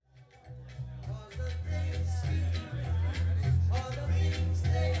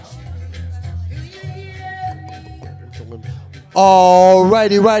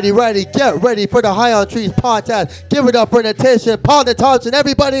Ready. Get ready for the High on Trees podcast. Give it up for the attention. Paul and Thompson,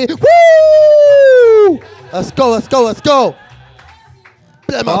 everybody. Woo! Let's go.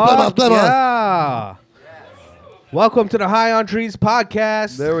 Blemma. Yeah. Welcome to the High on Trees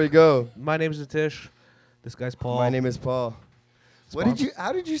podcast. There we go. My name is Atish. This guy's Paul. My name is Paul.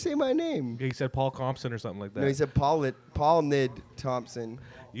 How did you say my name? He said Paul Compson or something like that. No, he said Paul Nid Thompson.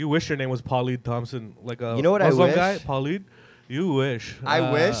 You wish your name was Paulid Thompson, like a you know what Muslim I wish? guy? Paulid? You wish.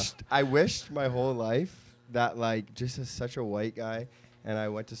 I wished my whole life that just as such a white guy, and I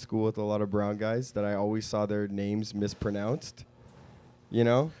went to school with a lot of brown guys, that I always saw their names mispronounced. You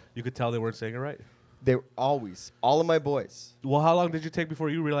know? You could tell they weren't saying it right. They were always. All of my boys. Well, how long did you take before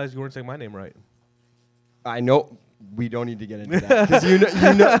you realized you weren't saying my name right? I know. We don't need to get into that.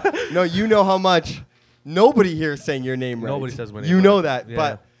 Because you know how much nobody here is saying your name right. Nobody says my name You right. know that.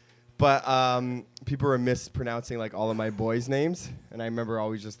 Yeah. But people were mispronouncing all of my boys' names. And I remember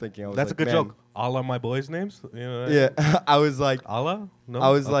always just thinking, That's a good joke. All of my boys' names? You know that? Yeah. I was like, Allah? No? I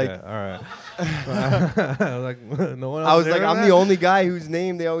was okay, like, all right. I was like, no one else I was is like, hearing I'm that? the only guy whose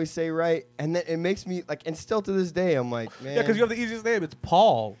name they always say right. And then it makes me and still to this day, I'm like, man. Yeah, because you have the easiest name. It's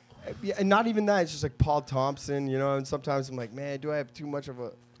Paul. Yeah, and not even that. It's just Paul Thompson, and sometimes I'm like, man, do I have too much of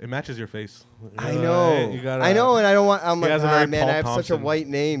a... It matches your face. I know. I know, and I don't want... I'm like, has a very man, Paul I have such a Thompson. white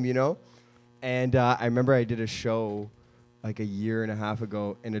name, And I remember I did a show a year and a half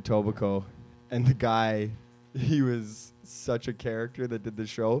ago in Etobicoke, and the guy, he was such a character that did the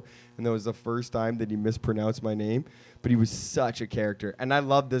show, and that was the first time that he mispronounced my name, but he was such a character. And I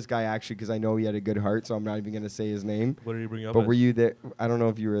love this guy, actually, because I know he had a good heart, so I'm not even going to say his name. What did he bring up? But were you there? I don't know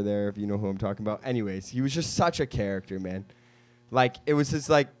if you were there, if you know who I'm talking about. Anyways, he was just such a character, man. It was just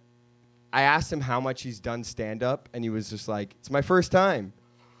I asked him how much he's done stand-up, and he was just like, it's my first time.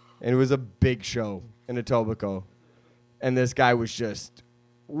 And it was a big show in Etobicoke. And this guy was just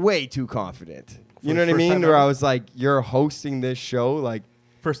way too confident. You know what I mean? Where I was like, you're hosting this show?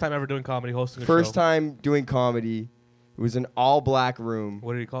 First time ever doing comedy, hosting a show. First time doing comedy. It was an all-black room.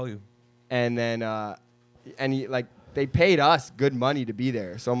 What did he call you? And then, they paid us good money to be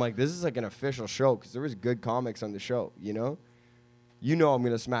there. So I'm like, this is an official show because there was good comics on the show, You know I'm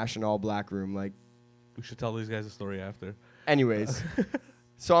going to smash an all-black room. We should tell these guys the story after. Anyways.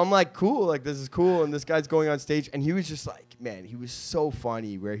 So I'm like, cool, this is cool. And this guy's going on stage. And he was just man, he was so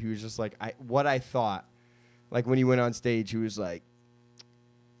funny where he was just what I thought. When he went on stage, he was like,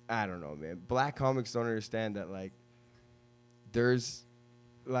 I don't know, man. Black comics don't understand that, there's,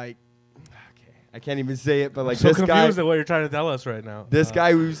 okay, I can't even say it, but, I'm so this confused guy. at what you're trying to tell us right now. This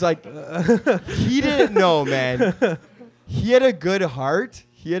guy was he didn't know, man. He had a good heart.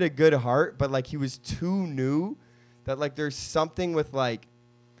 But, he was too new that, there's something with,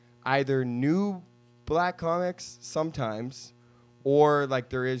 either new black comics sometimes or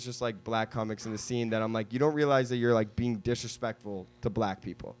there is just black comics in the scene that I'm you don't realize that you're being disrespectful to black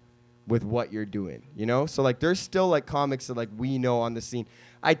people with what you're doing, So there's still comics that we know on the scene.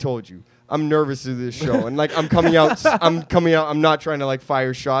 I told you I'm nervous to do this show and I'm coming out. I'm not trying to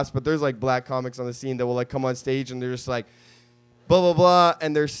fire shots, but there's black comics on the scene that will come on stage and they're just blah, blah, blah,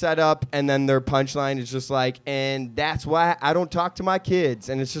 and they're set up, and then their punchline is just and that's why I don't talk to my kids.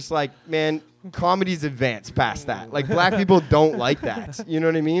 And it's just man, comedy's advanced past that. Black people don't like that. You know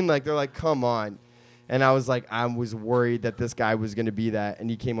what I mean? They're come on. And I was I was worried that this guy was going to be that. And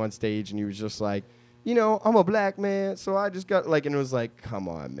he came on stage, and he was just I'm a black man, so I just got, and it was come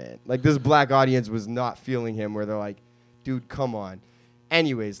on, man. This black audience was not feeling him, where they're dude, come on.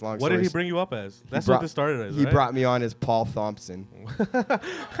 Anyways, long story. What did he bring you up as? That's what this started as, He right? brought me on as Paul Thompson.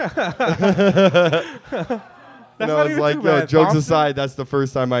 That's no, not it's even too bad. jokes Thompson? aside, that's the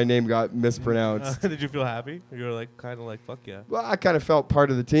first time my name got mispronounced. Did you feel happy? You were kind of fuck yeah. Well, I kind of felt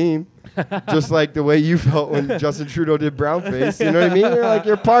part of the team. Just like the way you felt when Justin Trudeau did brownface. You know what I mean? You're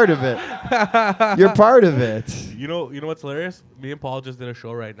you're part of it. You're part of it. You know what's hilarious? Me and Paul just did a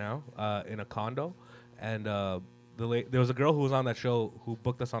show right now in a condo. And there was a girl who was on that show who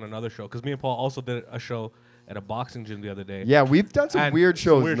booked us on another show. Because me and Paul also did a show at a boxing gym the other day. Yeah, we've done some weird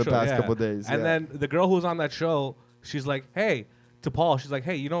shows in the past yeah. couple of days. And then the girl who was on that show, she's like, hey, to Paul, she's like,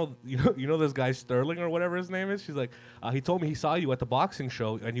 hey, you know this guy Sterling or whatever his name is? She's like, he told me he saw you at the boxing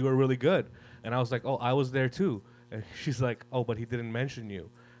show and you were really good. And I was like, oh, I was there too. And she's like, oh, but he didn't mention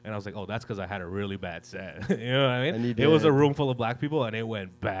you. And I was like, oh, that's because I had a really bad set. You know what I mean? It was a room full of black people, and it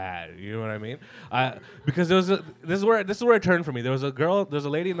went bad. You know what I mean? Because this is where it turned for me. There's a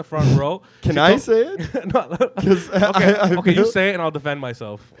lady in the front row. Can I say it? No. Okay, you say it, and I'll defend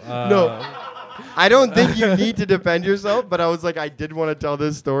myself. No. I don't think you need to defend yourself, but I was I did want to tell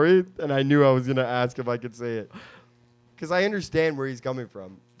this story, and I knew I was going to ask if I could say it. because I understand where he's coming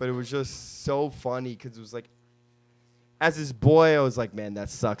from, but it was just so funny because it was like, as his boy, I was like, man, that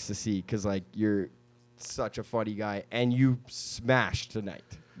sucks to see because like you're such a funny guy and you smashed tonight.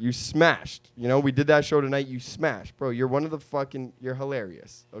 You smashed. You know, we did that show tonight. You smashed, bro. You're one of the fucking. You're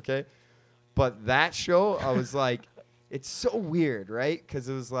hilarious. Okay, but that show, I was like, it's so weird, right? Because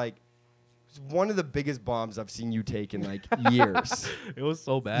it was like. It's one of the biggest bombs I've seen you take in like years. It was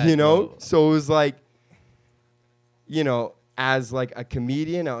so bad. You know? Bro. So it was like, you know, as like a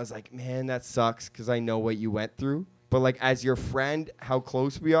comedian, I was like, man, that sucks because I know what you went through. But like as your friend, how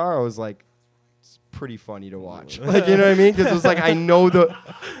close we are, I was like, it's pretty funny to watch. Like, you know what I mean? Because it was like, I know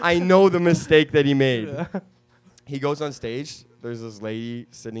the mistake that he made. Yeah. He goes on stage. There's this lady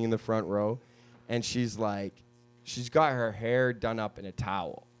sitting in the front row, and she's like, she's got her hair done up in a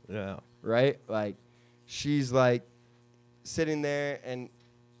towel. Yeah. Right? Like, she's like sitting there, and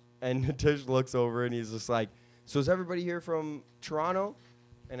Natish looks over, and he's just like, so is everybody here from Toronto?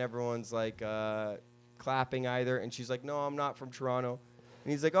 And everyone's like clapping either. And she's like, no, I'm not from Toronto.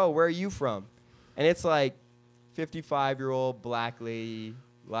 And he's like, oh, where are you from? And it's like 55-year-old black lady,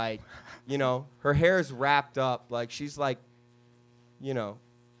 like, you know, her hair's wrapped up. Like, she's like, you know,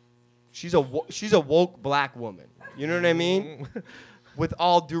 she's a woke black woman. You know what I mean? With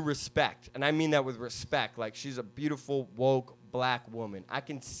all due respect, and I mean that with respect, like she's a beautiful, woke, black woman. I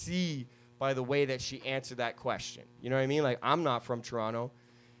can see by the way that she answered that question. You know what I mean? Like, I'm not from Toronto.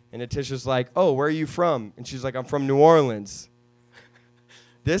 And Natisha's like, oh, where are you from? And she's like, I'm from New Orleans.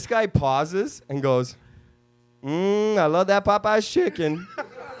 This guy pauses and goes, I love that Popeye's chicken.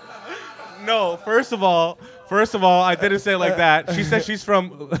 No, first of all, I didn't say it like that. She said she's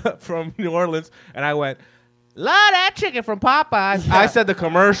from New Orleans, and I went, love that chicken from Popeyes. Yeah. I said the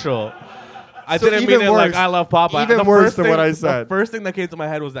commercial. I didn't mean it like I love Popeyes. Even worse than what I said. The first thing that came to my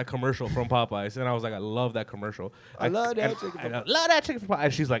head was that commercial from Popeyes, and I was like, I love that commercial. I love that chicken. I love that chicken from Popeyes.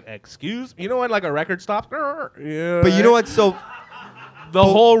 And she's like, excuse me? You know when like a record stops? Yeah. But you know what's so... The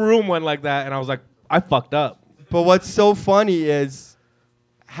whole room went like that, and I was like, I fucked up. But what's so funny is,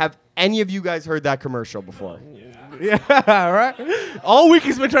 have any of you guys heard that commercial before? Yeah, right? All week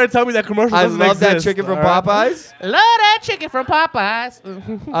he's been trying to tell me that commercial doesn't exist. I love that chicken from Popeyes. Love that chicken from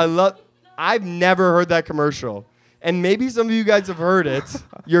Popeyes. I've never heard that commercial. And maybe some of you guys have heard it,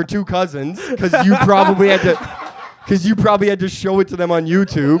 your two cousins, because you probably had to show it to them on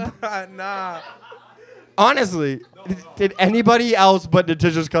YouTube. Nah. Honestly, did anybody else but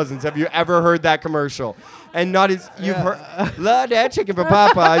Natisha's cousins have you ever heard that commercial? And not as you've heard, love that chicken from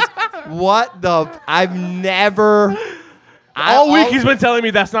Popeyes. I've never. All week he's been telling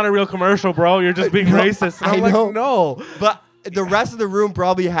me that's not a real commercial, bro. You're just being racist. And I'm like, no. But the rest of the room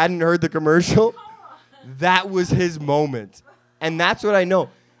probably hadn't heard the commercial. That was his moment. And that's what I know.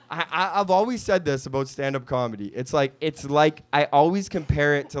 I've always said this about stand-up comedy. It's like I always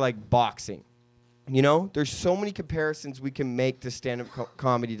compare it to like boxing. You know, there's so many comparisons we can make to stand-up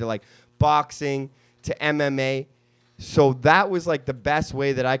comedy, to like boxing, to MMA. So that was like the best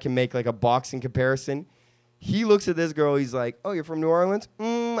way that I can make like a boxing comparison. He looks at this girl. He's like, oh, you're from New Orleans?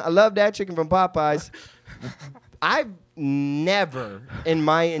 I love that chicken from Popeyes. I've never in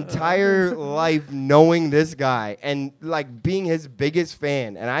my entire life knowing this guy and like being his biggest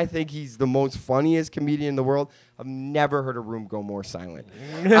fan, and I think he's the most funniest comedian in the world, I've never heard a room go more silent.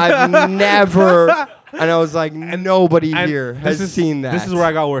 I've never, and I was like, nobody here has seen that. This is where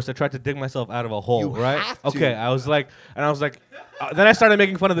I got worse. I tried to dig myself out of a hole, right? Okay, I was like, then I started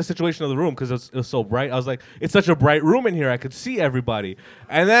making fun of the situation of the room because it was so bright. I was like, it's such a bright room in here. I could see everybody.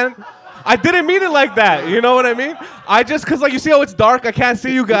 And then I didn't mean it like that. You know what I mean? Because like you see how it's dark, I can't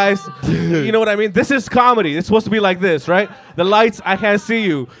see you guys. You know what I mean? This is comedy. It's supposed to be like this, right? The lights, I can't see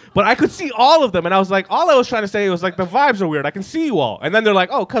you. But I could see all of them. And I was like, all I was trying to say was like, the vibes are weird. I can see you all. And then they're like,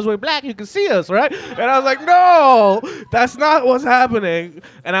 oh, because we're black, you can see us, right? And I was like, no, that's not what's happening.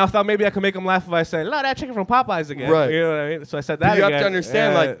 And I thought maybe I could make them laugh if I said, love that chicken from Popeyes again. Right. You know what I mean? So I said that again. You have to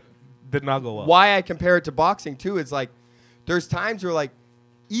understand, like, did not go well. Why I compare it to boxing, too, is like, there's times where, like,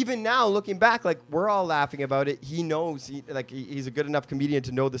 even now, looking back, like, we're all laughing about it. He knows, he's a good enough comedian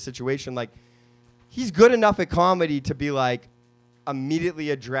to know the situation. Like, he's good enough at comedy to be, like, immediately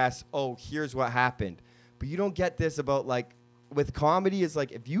address, oh, here's what happened. But you don't get this about, like, with comedy is,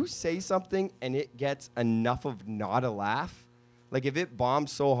 like, if you say something and it gets enough of not a laugh, like, if it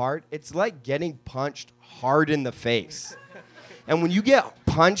bombs so hard, it's like getting punched hard in the face. And when you get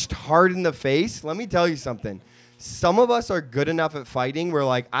punched hard in the face, let me tell you something. Some of us are good enough at fighting where,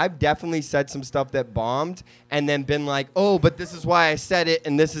 like, I've definitely said some stuff that bombed and then been like, oh, but this is why I said it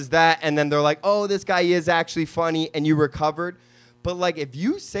and this is that. And then they're like, oh, this guy is actually funny and you recovered. But, like, if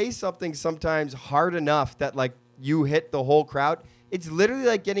you say something sometimes hard enough that, like, you hit the whole crowd. It's literally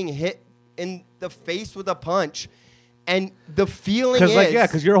like getting hit in the face with a punch. And the feeling is...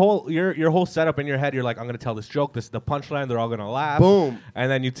 Because your whole setup in your head, you're like, I'm going to tell this joke. This is the punchline. They're all going to laugh. Boom.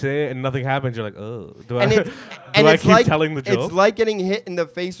 And then you say it and nothing happens. You're like, oh. Do And I it's keep like, telling the joke? It's like getting hit in the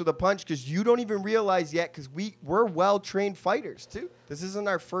face with a punch because you don't even realize yet because we're well-trained fighters, too. This isn't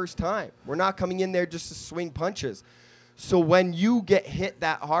our first time. We're not coming in there just to swing punches. So when you get hit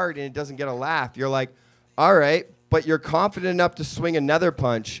that hard and it doesn't get a laugh, you're like, all right, but you're confident enough to swing another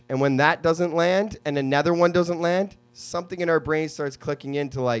punch. And when that doesn't land and another one doesn't land, something in our brain starts clicking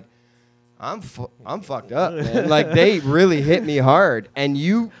into like, I'm fucked up, man. Like, they really hit me hard. And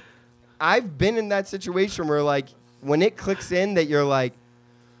I've been in that situation where, like, when it clicks in that you're like,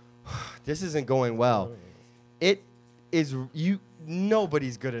 this isn't going well, it is,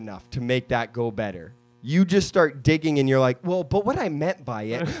 nobody's good enough to make that go better. You just start digging and you're like, well, but what I meant by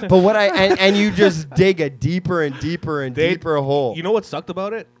it, but what and you just dig a deeper and deeper and deeper hole. You know what sucked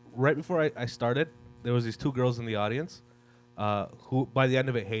about it? Right before I started, there was these two girls in the audience who by the end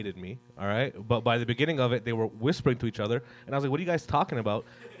of it hated me, all right? But by the beginning of it, they were whispering to each other. And I was like, what are you guys talking about?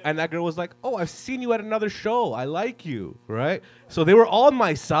 And that girl was like, oh, I've seen you at another show. I like you, right? So they were on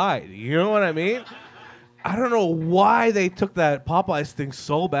my side. You know what I mean? I don't know why they took that Popeyes thing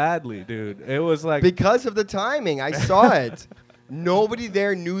so badly, dude. It was like... Because of the timing. I saw it. Nobody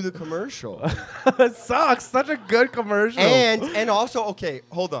there knew the commercial. It sucks. Such a good commercial. And also, okay,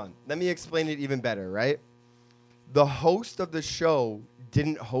 hold on. Let me explain it even better, right? The host of the show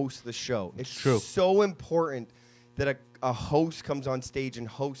didn't host the show. It's true. So important that a host comes on stage and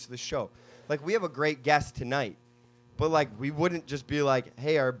hosts the show. Like, we have a great guest tonight. But, like, we wouldn't just be like,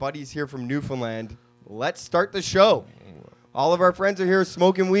 hey, our buddy's here from Newfoundland. Let's start the show. All of our friends are here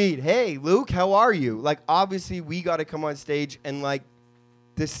smoking weed. Hey, Luke, how are you? Like, obviously, we got to come on stage and, like,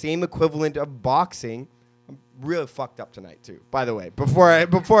 the same equivalent of boxing. I'm really fucked up tonight, too, by the way.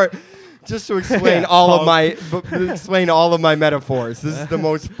 Before just to explain all of my metaphors. This is the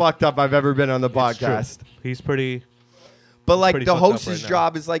most fucked up I've ever been on the podcast. He's pretty... But, like, the host's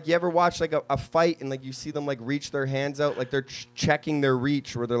job is, like, you ever watch, like, a fight and, like, you see them, like, reach their hands out? Like, they're checking their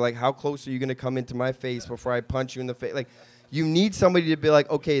reach where they're like, how close are you going to come into my face before I punch you in the face? Like, you need somebody to be like,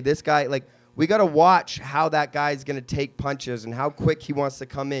 okay, this guy, like, we got to watch how that guy's going to take punches and how quick he wants to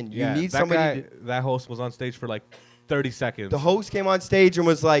come in. You need somebody. That host was on stage for, like, 30 seconds. The host came on stage and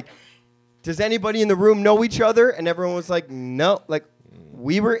was like, does anybody in the room know each other? And everyone was like, no. Like,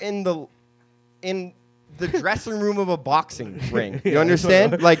 we were in the dressing room of a boxing ring. You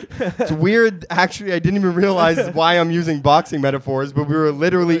understand? Like, it's weird. Actually, I didn't even realize why I'm using boxing metaphors, but we were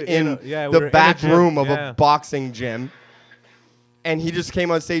literally in the back room of a boxing gym. And he just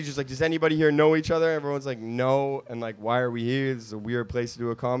came on stage. He's like, does anybody here know each other? Everyone's like, no. And like, why are we here? This is a weird place to do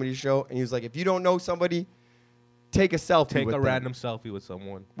a comedy show. And he was like, if you don't know somebody, take a selfie Take with a them. random selfie with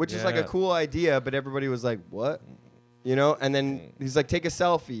someone. Which is like a cool idea, but everybody was like, what? You know? And then he's like, take a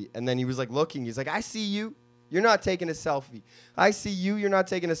selfie. And then he was like looking. He's like, I see you. You're not taking a selfie. I see you. You're not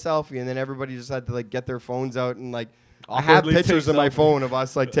taking a selfie. And then everybody just had to like get their phones out and like, I have pictures on my phone of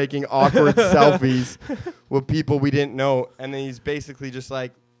us like taking awkward selfies with people we didn't know. And then he's basically just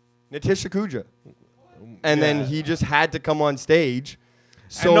like, Natisha Kuja. And then he just had to come on stage.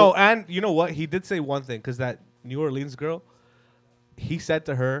 So and you know what? He did say one thing, because that New Orleans girl, he said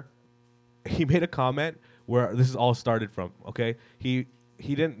to her, he made a comment where this is all started from, okay?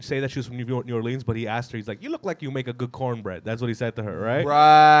 He didn't say that she was from New Orleans, but he asked her, he's like, you look like you make a good cornbread. That's what he said to her, right?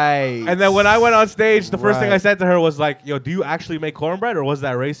 Right. And then when I went on stage, the first thing I said to her was like, yo, do you actually make cornbread, or was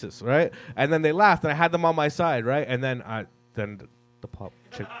that racist, right? And then they laughed, and I had them on my side, right? And then the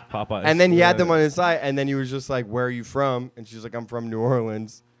Popeyes. And then he had them on his side, and then he was just like, where are you from? And she's like, I'm from New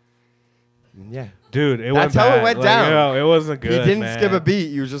Orleans. Yeah. Dude, That's how it went down. Yo, it wasn't good, He didn't skip a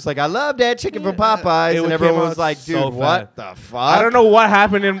beat. He was just like, I love that chicken from Popeyes. And everyone was like, dude, what the fuck? I don't know what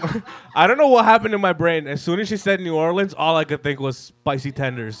happened in my brain. As soon as she said New Orleans, all I could think was spicy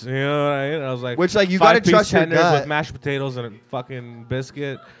tenders. You know what I mean? I was like, which, like, you got to trust your tenders gut. with mashed potatoes and a fucking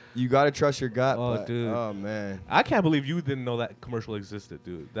biscuit. You got to trust your gut. Oh, dude. Oh, man. I can't believe you didn't know that commercial existed,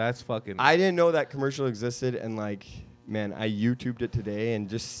 dude. That's fucking... I didn't know that commercial existed, and, like... Man, I YouTubed it today, and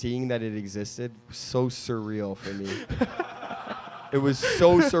just seeing that it existed was so surreal for me. It was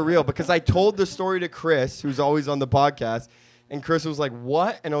so surreal because I told the story to Chris, who's always on the podcast, and Chris was like,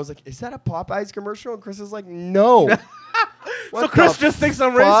 what? And I was like, is that a Popeyes commercial? And Chris was like, no. So Chris just thinks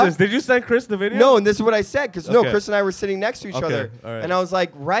I'm racist. Did you send Chris the video? No, and this is what I said, because no, Chris and I were sitting next to each other. All right. And I was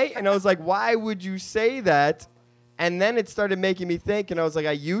like, right? And I was like, why would you say that? And then it started making me think, and I was like,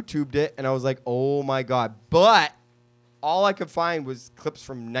 I YouTubed it, and I was like, oh, my God. But... all I could find was clips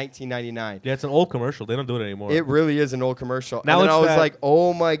from 1999. Yeah, it's an old commercial. They don't do it anymore. It really is an old commercial. Now and then it's I was that- like,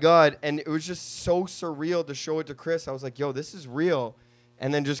 oh my God. And it was just so surreal to show it to Chris. I was like, yo, this is real.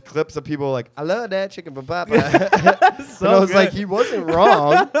 And then just clips of people like, I love that chicken from Papa. So and I was good. like, he wasn't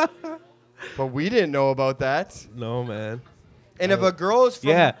wrong. But we didn't know about that. No, man. And if a girl's from...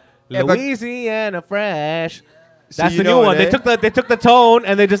 Yeah. if a- Louisiana Fresh. So That's you the new know one. it, They took the tone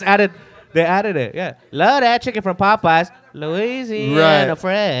and they just added it. Yeah. Love that chicken from Popeyes. Louisiana Right.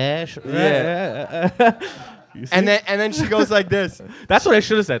 Fresh. Yeah. You see? and then she goes like this. That's what I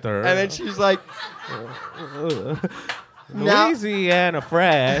should have said to her. And then she's like... Now- Louisiana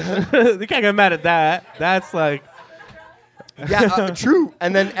Fresh. You can't get mad at that. That's like... Yeah, true.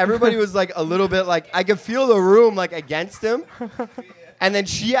 And then everybody was like a little bit like, I could feel the room like against him. And then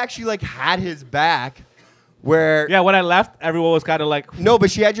she actually like had his back where... Yeah, when I left, everyone was kind of like... No,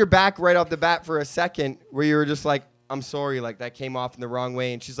 but she had your back right off the bat for a second where you were just like, I'm sorry, like that came off in the wrong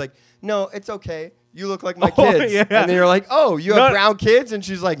way. And she's like, no, it's okay. You look like my Oh, kids. yeah. And then you're like, oh, you have No. brown kids? And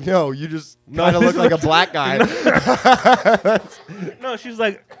she's like, no, you just No, kind of this look like a is- black guy. No, she's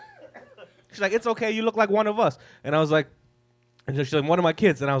like, it's okay. You look like one of us. And I was like, and she's like, one of my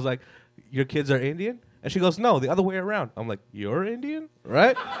kids. And I was like, your kids are Indian? And she goes, no, the other way around. I'm like, you're Indian,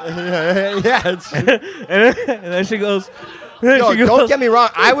 right? yeah, it's true. and then she goes, No, she goes- don't get me wrong.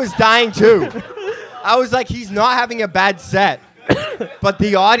 I was dying too. I was like, he's not having a bad set. But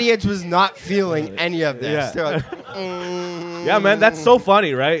the audience was not feeling any of this. Yeah. They're like, Yeah, man, that's so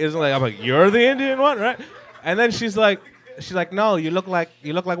funny, right? Isn't like I'm like, you're the Indian one, right? And then she's like, no, you look like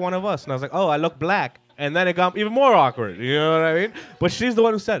one of us. And I was like, oh, I look black. And then it got even more awkward. You know what I mean? But she's the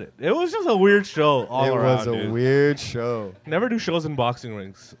one who said it. It was just a weird show all it around. was a dude. weird show. Never do shows in boxing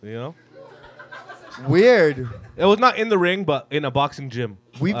rings. You know, Weird. it was not in the ring, but in a boxing gym.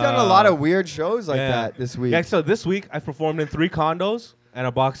 We've done a lot of weird shows like yeah. that this week. Yeah, so this week I performed in 3 condos and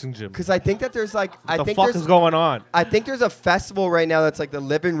a boxing gym. Because I think that there's like, What the fuck is going on? I think there's a festival right now that's like the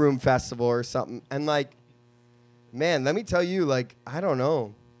Living Room Festival or something. And like, man, let me tell you, like, I don't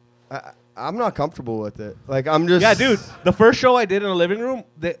know. I'm not comfortable with it. Like, I'm just... Yeah, dude. The first show I did in a living room,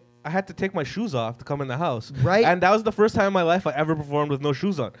 I had to take my shoes off to come in the house. Right. And that was the first time in my life I ever performed with no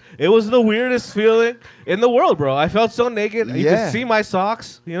shoes on. It was the weirdest feeling in the world, bro. I felt so naked. You Yeah. could see my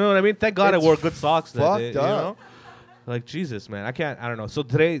socks. You know what I mean? Thank God It's I wore good socks that day. fucked up. You know? Like, Jesus, man. I don't know. So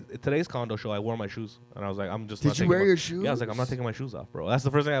today's condo show, I wore my shoes. And I was like, I'm just Did not you taking wear my- your shoes? Yeah, I was like, I'm not taking my shoes off, bro. That's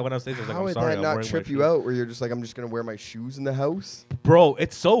the first thing I went on stage. I was like, How I'm would sorry. that I'm not wearing trip my you shoes. out where you're just like, I'm just going to wear my shoes in the house? Bro,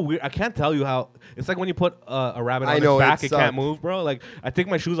 it's so weird. I can't tell you how. It's like when you put a rabbit I on know, its back, it it can't sucked. move, bro. Like, I take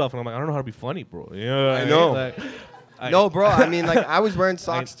my shoes off and I'm like, I don't know how to be funny, bro. You know what I know. mean? Like, No, bro. I mean, like, I was wearing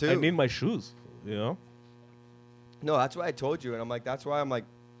socks, I too. need my shoes, you know? No, that's why I told you. And I'm like, that's why I'm like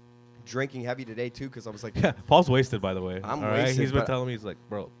drinking heavy today, too, because I was like, Yeah, Paul's wasted, by the way. I'm all right? wasted, He's been but- telling me, he's like,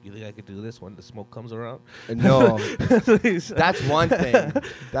 bro, you think I could do this when the smoke comes around? no. He's- That's one thing.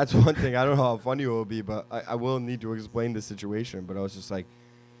 That's one thing. I don't know how funny it will be, but I will need to explain the situation. But I was just like,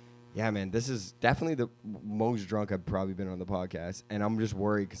 yeah, man, this is definitely the most drunk I've probably been on the podcast. And I'm just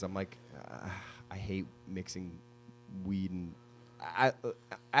worried because I'm like, I hate mixing weed and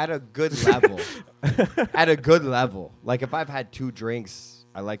at a good level. At a good level. Like if I've had 2 drinks,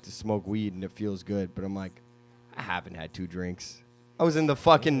 I like to smoke weed and it feels good. But I'm like, I haven't had 2 drinks. I was in the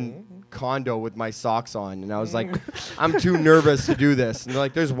fucking condo with my socks on, and I was like, I'm too nervous to do this. And they're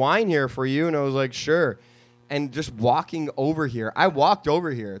like, there's wine here for you. And I was like, sure. And just walking over here, I walked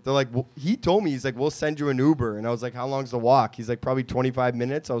over here. They're like, well, he told me, he's like, we'll send you an Uber. And I was like, how long's the walk? He's like, probably 25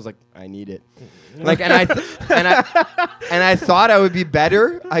 minutes. I was like, I need it. Like, and I thought I would be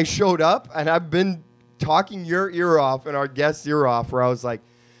better. I showed up, and I've been talking your ear off and our guest's ear off, where I was like,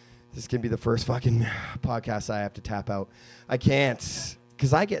 this can be the first fucking podcast I have to tap out. I can't,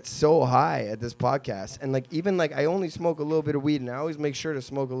 because I get so high at this podcast. And like, even like, I only smoke a little bit of weed, and I always make sure to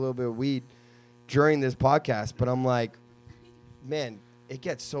smoke a little bit of weed during this podcast. But I'm like, man, it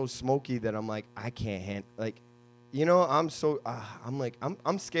gets so smoky that I'm like, I can't handle, like, you know, I'm so, I'm like,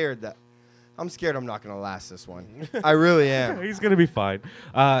 I'm scared that, I'm scared I'm not going to last this one. I really am. He's going to be fine.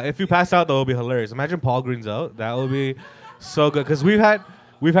 If you pass out, though, it'll be hilarious. Imagine Paul Green's out. That will be so good. Because we've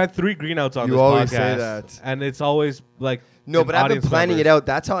had 3 green outs on You this always podcast. say that. And it's always like... No, an but I've been audience planning members. it out.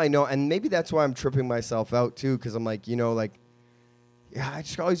 That's how I know. And maybe that's why I'm tripping myself out, too, because I'm like, you know, like, yeah, I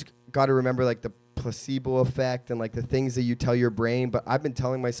just always got to remember, like, the placebo effect and, like, the things that you tell your brain. But I've been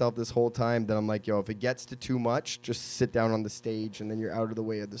telling myself this whole time that I'm like, yo, if it gets to too much, just sit down on the stage and then you're out of the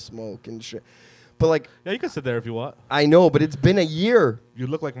way of the smoke and shit. But, like, Yeah, you can sit there if you want. I know, but it's been a year. You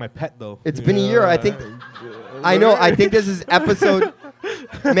look like my pet, though. It's been a year. I think, I know. I think this is episode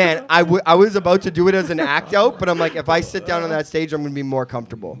Man, I was about to do it as an act out, but I'm like, if I sit down on that stage, I'm going to be more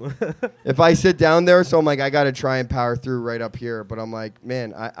comfortable. If I sit down there, so I'm like, I got to try and power through right up here. But I'm like,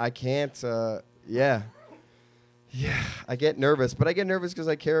 man, I can't, yeah. Yeah, I get nervous. But I get nervous because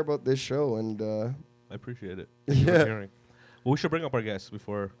I care about this show. And I appreciate it. Yeah. Well, we should bring up our guests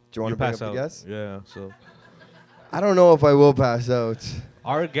before Do you want to bring pass up out. the guests? Yeah, so. I don't know if I will pass out.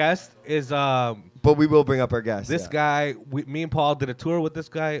 Our guest is But we will bring up our guest. this guy. Me and Paul did a tour with this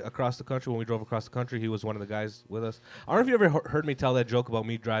guy across the country. When we drove across the country, he was one of the guys with us. I don't know if you ever heard me tell that joke about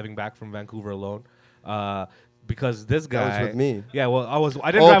me driving back from Vancouver alone. Because this guy That was with me. Yeah, well,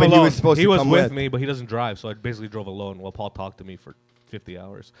 I didn't Oh, drive but he alone. was supposed he to was come with with. me, but he doesn't drive, so I basically drove alone while Paul talked to me for 50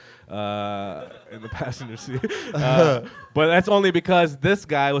 hours in the passenger seat. But that's only because this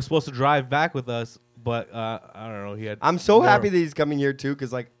guy was supposed to drive back with us, but I don't know. He had. I'm so more- happy that he's coming here too,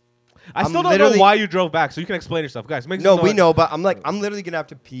 because like, I I'm still don't know literally- why you drove back, so you can explain yourself, guys. Make no, some we noise. know, but I'm literally gonna have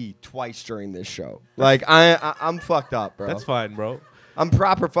to pee twice during this show. Like I'm fucked up, bro. That's fine, bro. I'm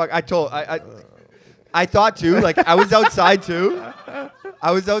proper fuck. I thought too. Like I was outside too.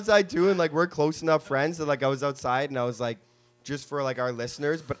 And like we're close enough friends that like I was outside and I was like, just for like our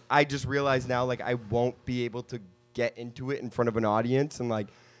listeners. But I just realized now like I won't be able to get into it in front of an audience and like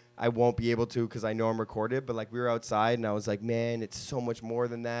I won't be able to because I know I'm recorded. But like we were outside and I was like, man, it's so much more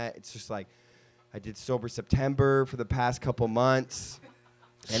than that. It's just like I did Sober September for the past couple months.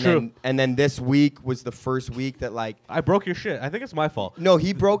 And then this week was the first week that like I broke your shit. I think it's my fault. no,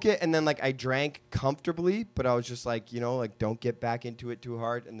 he broke it, and then like I drank comfortably, but I was just like, like don't get back into it too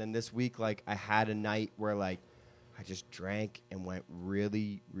hard. And then this week, like I had a night where like I just drank and went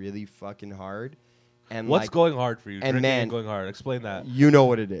really, really fucking hard. And What's like, going hard for you? and Drinking man- and going hard. Explain that. you know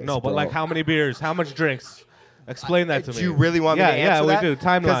what it is. No, but bro. like how many beers? How much drinks? Explain that to me. Do you really want me to answer that? Yeah, we do.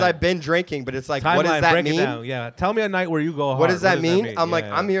 Timeline. Because I've been drinking, but it's like, Timeline, what does that break mean? It down. Yeah, tell me a night where you go hard. What does that mean? I'm Yeah, like,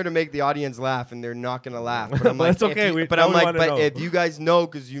 yeah. I'm here to make the audience laugh, and they're not gonna laugh. But I'm But like, it's okay. If you, We- but now I'm we like, wanna but know. if you guys know,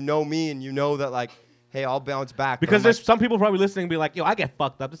 because you know me, and you know that like, hey, I'll bounce back. But Because I'm there's like, some people probably listening and be like, yo, I get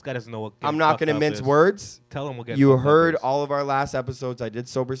fucked up. This guy doesn't know what I'm not gonna mince words. Tell him we'll get You fucked up heard is. all of our last episodes. I did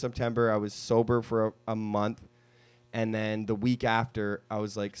Sober September. I was sober for a month. And then the week after, I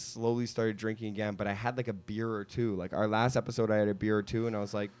was like slowly started drinking again. But I had like a beer or two. Like our last episode, I had a beer or two. And I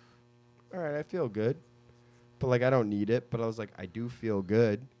was like, all right, I feel good. But like, I don't need it. But I was like, I do feel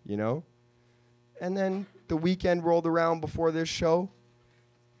good, And then the weekend rolled around before this show.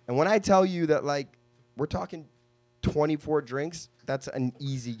 And when I tell you that like, we're talking 24 drinks, that's an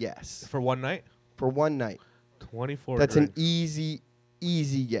easy guess. For one night? For one night. 24 That's drinks. an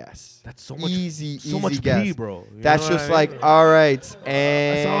easy guess. That's so much. Easy so much guess. pee, bro. You That's know what just I like, mean? all right,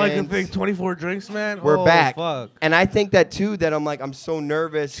 and That's all I can think. 24 drinks, man. we're Oh, back. Fuck. And I think that too. That I'm like, I'm so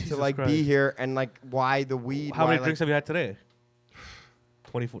nervous Jesus to like be Christ. here, and like, why the weed? How why, many like, drinks have you had today?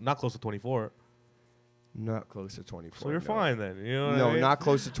 24. Not close to 24. Not close to 24. So you're no. fine then. You know what I No, mean? not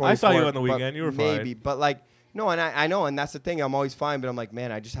close to 24. I saw you on the but weekend. You were fine. maybe, but like, no, and I know, and that's the thing. I'm always fine, but I'm like,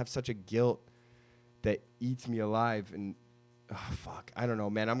 man, I just have such a guilt that eats me alive, and fuck, I don't know,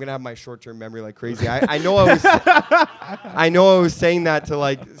 man. I'm gonna have my short-term memory like crazy. I know I was saying that to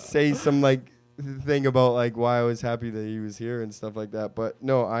like say some like thing about like why I was happy that he was here and stuff like that. But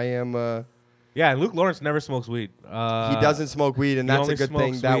no, I am. Yeah, and Luke Lawrence never smokes weed. He doesn't smoke weed, and He that's a only good thing.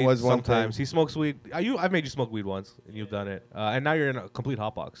 smokes That weed was one sometimes. thing. He smokes weed. I've made you smoke weed once, and you've done it. And now you're in a complete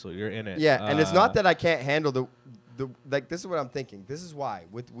hotbox, so you're in it. Yeah, and it's not that I can't handle the like. This is what I'm thinking. This is why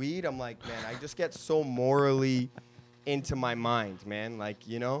with weed, I'm like, man, I just get so morally into my mind, man. Like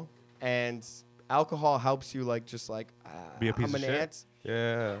and alcohol helps you like just like Be a piece I'm of an shit? ant.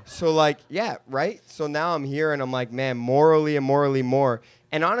 Yeah. So like, yeah, right. So now I'm here and I'm like, man, morally more.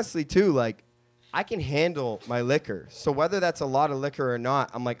 And honestly too, like, I can handle my liquor. So whether that's a lot of liquor or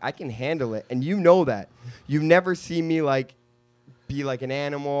not, I'm like, I can handle it. And you know that. You've never seen me like be like an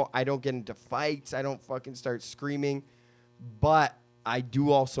animal. I don't get into fights. I don't fucking start screaming. But I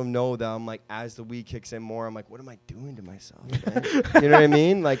do also know that I'm like, as the weed kicks in more, I'm like, what am I doing to myself, man? You know what I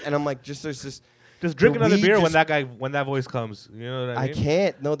mean? Like, and I'm like, there's just. Just drink The another weed beer just- when that voice comes. You know what I I mean?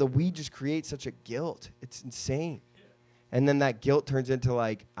 can't. No, the weed just creates such a guilt. It's insane. And then that guilt turns into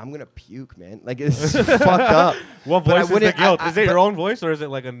like, I'm going to puke, man. Like, it's fucked up. What But I voice is the wouldn't- guilt? I- Is it but- your own voice or is it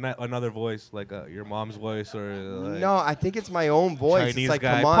like another voice, like your mom's voice or like No, I think it's my own voice. Chinese it's like,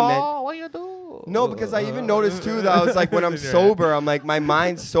 guy? come on, man. Paul, what you do? No, because I even noticed too that I was like, when I'm In your sober, I'm like, my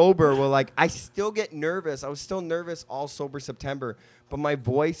mind's sober. Well, like, I still get nervous. I was still nervous all Sober September, but my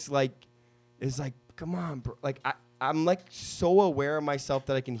voice like is like, come on, bro. Like I'm like so aware of myself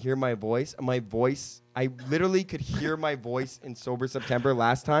that I can hear my voice. And my voice, I literally could hear my voice in Sober September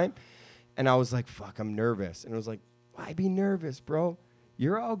last time, and I was like, fuck, I'm nervous. And it was like, why be nervous, bro?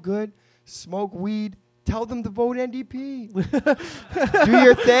 You're all good. Smoke weed. Tell them to vote NDP. Do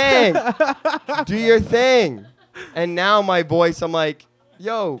your thing. Do your thing. And now my voice, I'm like,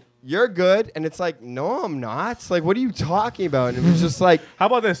 yo, you're good. And it's like, no, I'm not. It's like, what are you talking about? And it was just like, How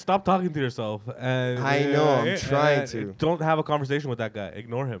about this? Stop talking to yourself. And, I know, I'm trying to. Don't have a conversation with that guy.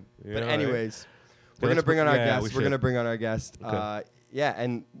 Ignore him. You but know, anyways, we're let's going to bring on our yeah, guest. we We're going to should. bring on our guest. Okay. Yeah,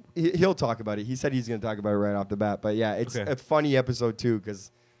 and he'll talk about it. He said he's going to talk about it right off the bat. But yeah, it's Okay. a funny episode too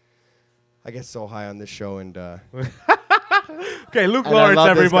because I get so high on this show. And Okay, Luke and I Lawrence,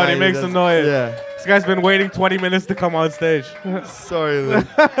 love this everybody, guy. make He some does- noise. Yeah. This guy's been waiting 20 minutes to come on stage. Sorry, Luke.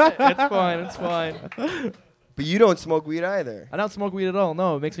 It's fine. It's fine. But you don't smoke weed either. I don't smoke weed at all.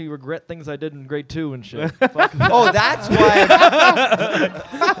 No, it makes me regret things I did in grade 2 and shit. Fuck. Oh, that's why.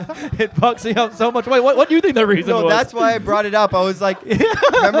 It fucks me up so much. Wait, what do you think the reason No, was? that's why I brought it up. I was like,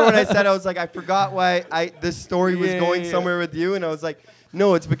 remember when I said I was like, I forgot why this story was going Yeah. somewhere with you, and I was like,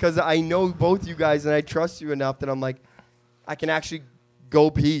 no, it's because I know both you guys and I trust you enough that I'm like, I can actually go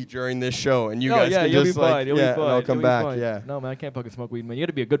pee during this show, and you No, guys yeah, can you'll just be like, fine. You'll yeah, be fine. and I'll come You'll be back, fine. yeah. No, man, I can't fucking smoke weed, man. You got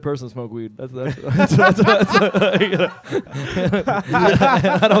to be a good person to smoke weed. That's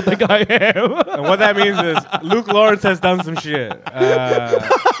I don't think I am. And what that means is Luke Lawrence has done some shit.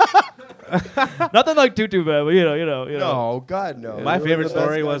 Nothing like too bad, but you know. No, God, no. My You're favorite one of the best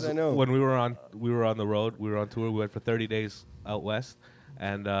story guys was I know. when we were on the road. We were on tour. We went for 30 days out west,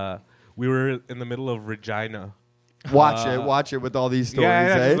 and we were in the middle of Regina. Watch it with all these stories,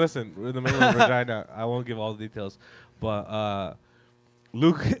 Yeah, eh? just listen. We're in the middle of Regina. I won't give all the details, but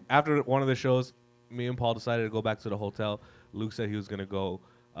Luke, after one of the shows, me and Paul decided to go back to the hotel. Luke said he was gonna go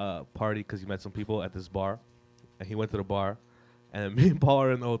party because he met some people at this bar, and he went to the bar. And then me and Paul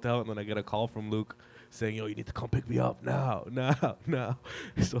are in the hotel, and then I get a call from Luke saying, "Yo, you need to come pick me up now."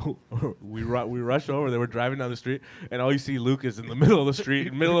 So we rush over. They were driving down the street, and all you see Luke is in the middle of the street,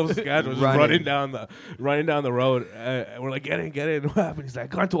 in the middle of the schedule, just running down the road. And we're like, "Get in!" What happened? He's like,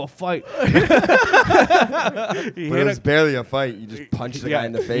 "Got into a fight." But it was barely a fight. You just punched the guy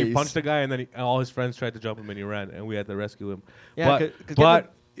in the face. He punched the guy, and then all his friends tried to jump him, and he ran, and we had to rescue him. Yeah,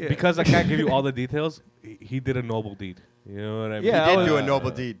 but because I can't give you all the details, he did a noble deed. You know what I mean? Yeah, He I did was- do a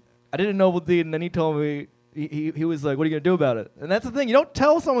noble deed. I did a noble deed, and then he told me he was like, "What are you gonna do about it?" And that's the thing. You don't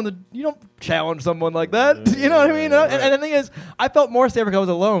tell someone that you don't challenge someone like that. You know what I mean? And the thing is, I felt more safe because I was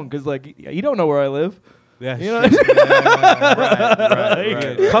alone because like you don't know where I live. Yeah, You know shit. what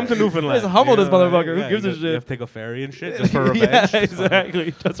Right. Come to Newfoundland. Just humble You this know what I mean? motherfucker. Who gives a you shit? have to take a ferry and shit just for revenge. Yeah, Just fucking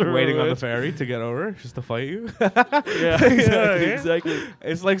exactly. Just for waiting on the revenge. ferry to get over, just to fight you. Yeah, You know what I exactly. mean? Exactly.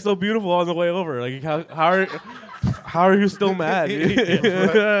 It's like so beautiful on the way over. Like how are you still mad?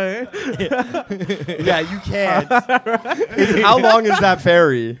 Yeah, you can't. How long is that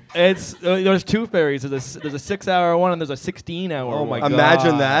ferry? It's there's two ferries. There's a 6-hour one and there's a 16-hour. Oh my one. God.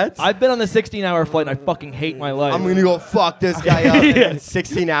 Imagine that. I've been on the 16-hour flight and I fucking hate my life. I'm gonna go fuck this guy up. And then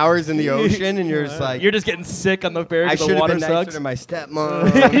 16 hours in the ocean, and you're just like, You're just getting sick on the ferry I because should the have water been nicer sucks. to my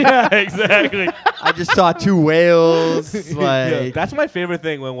stepmom. Yeah, exactly. I just saw 2 whales. Like, That's my favorite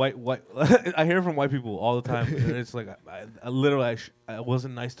thing when white I hear from white people all the time. And it's like I literally I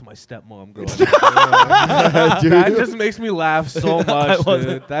wasn't nice to my stepmom growing up. That just makes me laugh so much,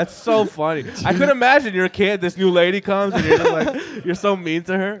 dude. That's so funny. I could imagine you're a kid, this new lady comes and you're just like you're so mean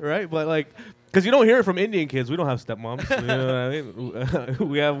to her, right? But like because you don't hear it from Indian kids. We don't have stepmoms. You know what I mean?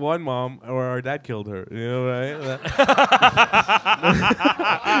 We have one mom, or our dad killed her. You know what I mean?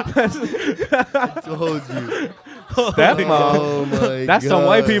 I told you. Stepmom. Oh my That's God. some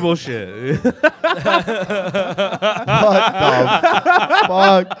white people shit. What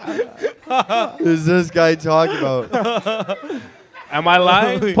the fuck is this guy talking about? Am I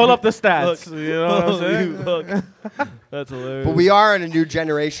lying? Pull up the stats. You know what I'm saying? Look. That's hilarious. But we are in a new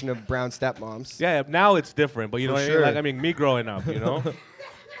generation of brown stepmoms. Yeah, now it's different, but you know For what sure. I mean? Like, I mean, me growing up, you know?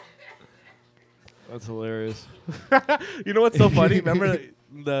 That's hilarious. You know what's so funny? Remember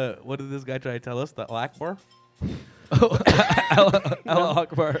what did this guy try to tell us? The Akbar?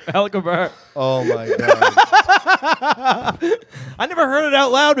 Al-Akbar. Oh my God. I never heard it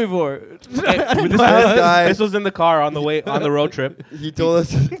out loud before. This was in the car on the road trip. He told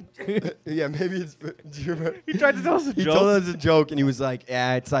us. Yeah, maybe it's. Do you remember? He tried to tell us a He joke. told us a joke, and he was like,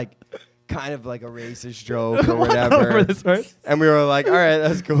 "Yeah, it's like kind of like a racist joke or I don't remember whatever." this part. And we were like, "All right,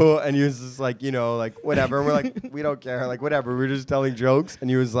 that's cool." And he was just like, you know, like whatever. And we're like, "We don't care, like whatever. We're just telling jokes." And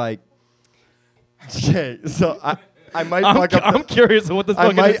he was like, "Okay, so I might fuck up. I'm curious what this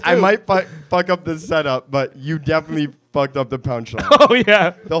I fucking is might too. fuck up the setup, but you definitely fucked up the punchline." Oh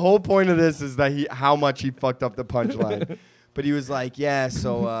yeah. The whole point of this is that how much he fucked up the punchline. But he was like, "Yeah,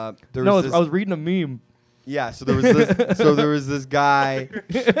 so there No, was this." I was reading a meme. Yeah, so there was this guy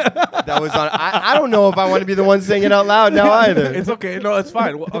that was on. I don't know if I want to be the one saying it out loud now either. It's okay. No, it's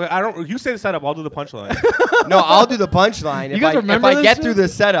fine. Well, okay, I don't. You say the setup. I'll do the punchline. No, I'll do the punchline. You guys remember if I this get shit? through the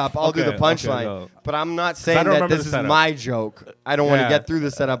setup, I'll do the Okay, punchline. go. But I'm not I saying don't that remember this the is setup. my joke. I don't want to Yeah. get through the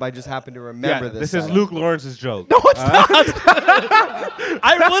setup. I just happen to remember Yeah, this. this is setup. Luke Lawrence's joke. No, it's not.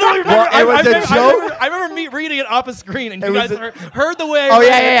 I literally remember. Well, it was a joke? I remember me reading it off a screen, and It you was guys a- heard the way. I Oh read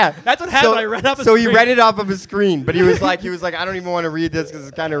yeah, it. yeah, yeah. That's what happened. I read off a So screen. he read it off of his screen, but he was like, I don't even want to read this because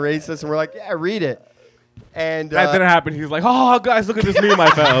it's kind of racist. And we're like, yeah, read it. And That didn't happen. He was like, "Oh, guys, look at this meme I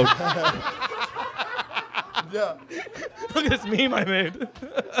found." Look at this meme I made.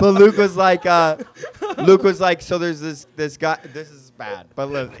 But Luke was like, so there's this guy. This is bad, but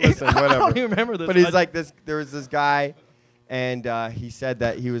listen, I whatever. don't even remember this. But he's like this. There was this guy, and he said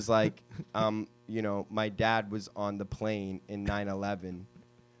that he was like, my dad was on the plane in 9/11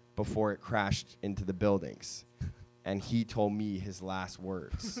 before it crashed into the buildings, and he told me his last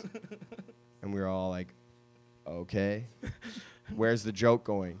words, and we were all like, okay, where's the joke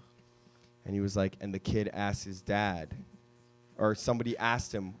going? And he was like, and the kid asked his dad, or somebody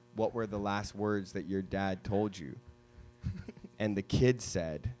asked him, what were the last words that your dad told you? And the kid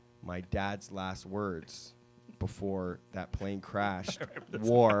said, my dad's last words before that plane crashed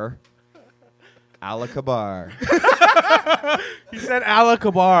were Alakabar. He said Allah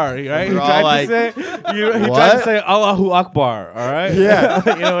Kabar, right? He We're all tried like, to say, he tried "What?" to say Allahu Akbar, all right? Yeah,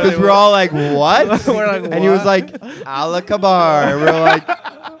 You know what I because we're mean? all like, what? We're like, and he was "What?" like, Alakabar. And we're like,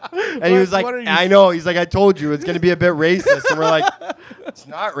 and he was like, What are you- I know. He's like, I told you, it's going to be a bit racist. And we're like, it's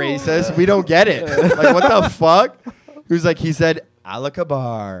not racist. We don't get it. Like, what the fuck? He was like, he said,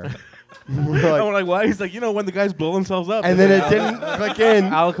 Alakabar. We're And like, we're like, why? He's like, when the guys blow themselves up. and then it didn't click in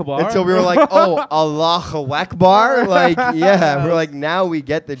Al Kabar. until we were like, oh, Allahu Akbar. Like, yeah. We're like, now we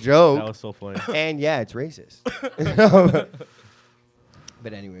get the That joke. was so funny. And yeah, it's racist.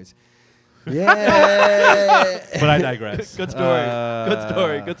 But anyways. Yeah. But I digress. Good story. Good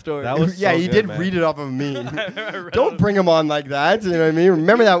story. Good story. That was Yeah, so he good, did man. read it off of me. Don't bring him on like that. You know what I mean?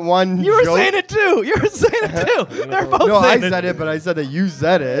 Remember that one You were joke? saying it too. You were saying it too. They're both No, I saying said it, but I said that you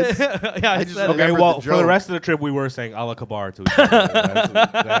said it. yeah, I just said Okay, Okay, remember well, the for the joke. rest of the trip, we were saying Allah Kabar to each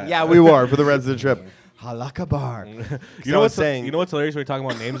other. Yeah, we were for the rest of the trip. Halakabar. You know what's saying? You know what's hilarious? We were talking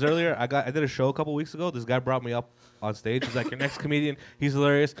about names earlier. I did a show a couple weeks ago. This guy brought me up on stage. He's like, your next comedian. He's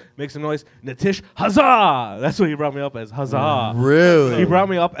hilarious. Make some noise. Nitish Huzzah! That's what he brought me up as. Huzzah! Really? He brought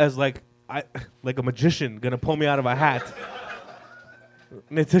me up as like a magician gonna pull me out of a hat.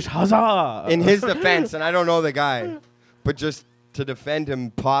 Nitish Huzzah! In his defense, and I don't know the guy, but just to defend him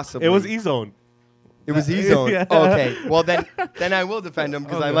possibly. it was E-Zone. It was E-Zone. Yeah. Oh, okay. Well, then I will defend him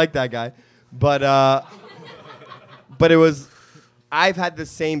because I like that guy. But it was. I've had the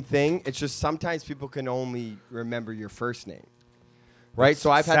same thing. It's just sometimes people can only remember your first name, right?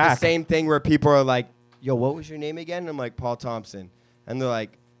 So I've had the Sack. same thing where people are like, "Yo, what was your name again?" And I'm like, "Paul Thompson," and they're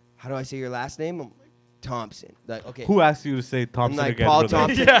like, "How do I say your last name?" I'm like, "Thompson." Like, okay. Who asked you to say Thompson I'm like, again? Paul brother?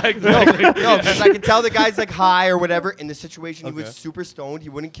 Thompson. Yeah, exactly. No, because I can tell the guy's like high or whatever. In the situation, he Okay. was super stoned. He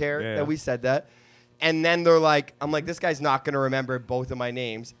wouldn't care Yeah. that we said that. And then they're like, I'm like, this guy's not going to remember both of my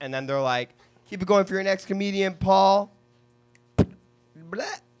names. And then they're like, keep it going for your next comedian, Paul. Blah.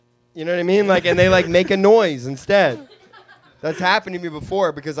 You know what I mean? Like, and they like make a noise instead. That's happened to me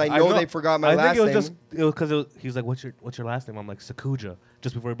before because I know they forgot my last I think name. it was because he was like, "What's your last name?" I'm like, "Sakuja."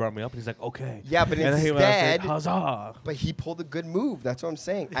 Just before he brought me up, and he's like, "Okay." Yeah, but and then he was instead- like, "Huzzah!" But he pulled a good move. That's what I'm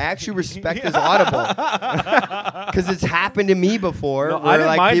saying. I actually respect his audible because it's happened to me before. No, where I didn't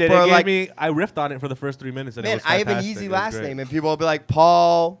like mind it. people It are gave like, me. I riffed on it for the first 3 minutes, and it man, was I have an fantastic. easy It was last great. name, and people will be like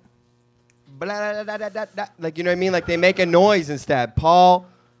Paul. Blah, blah, blah, blah, blah, blah. Like, you know what I mean? Like they make a noise instead. Paul.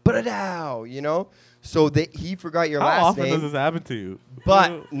 Blah, you know. So he forgot your How last often name, does this happen to you?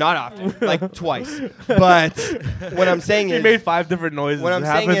 but not often, like twice. But what I'm saying He is, made 5 different noises. What It I'm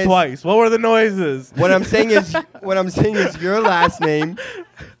saying happened is- twice. What were the noises? what I'm saying is your last name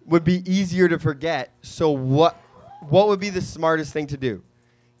would be easier to forget. So what would be the smartest thing to do?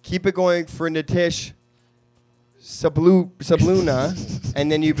 Keep it going for Nitish Sabluna,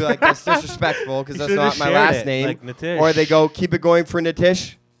 and then you'd be like, that's disrespectful because You that's should've not my shared last it, name. like Nitish. Or they go, keep it going for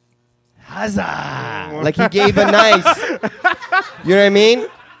Nitish Huzzah. Like he gave a nice, you know what I mean?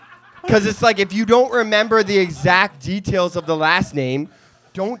 Because it's like if you don't remember the exact details of the last name,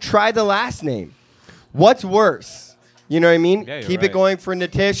 don't try the last name. What's worse? You know what I mean? Yeah, you're Keep right. it going for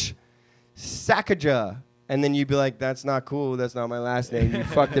Nitish Sakaja. And then you'd be like, that's not cool. That's not my last name. You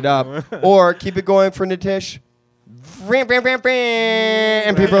fucked it up. Or keep it going for Nitish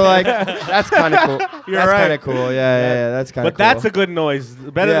and people are like, that's kind of cool. You're That's right. kind of cool. Yeah, that's kind of But cool. that's a good noise.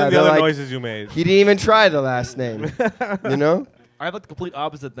 Better Yeah, than the they're other like- noises you made. He didn't even try the last name. You know? I have like the complete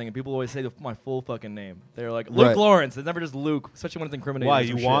opposite thing, and people always say my full fucking name. They're like Luke Right. Lawrence. It's never just Luke, especially when it's incriminating. Why, or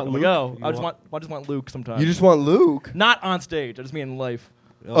some you shit. want I'm like, Luke? oh, You I just want Luke sometimes. You just want Luke. not on stage. I just mean in life.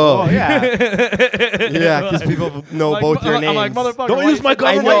 Oh. yeah. Yeah, because people know Like, both your I'm names. like, motherfucker. Don't why use you- my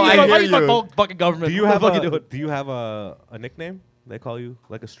government. I know, Why I you hear use my you. full fucking government? Do you What the have fuck you doing? do you have a nickname? They call you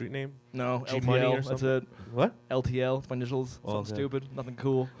like a street name? No, G-Money or LTL. That's something? it. What? LTL. It's my initials. Oh, Something okay. stupid. Nothing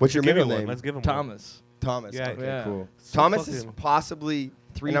cool. What's your Give me middle one. name? Let's give him Thomas. Thomas. Yeah, Okay, yeah. cool. So Thomas is fucking- possibly,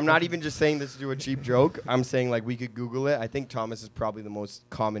 and I'm not even just saying this to do a cheap joke. I'm saying like we could Google it. I think Thomas is probably the most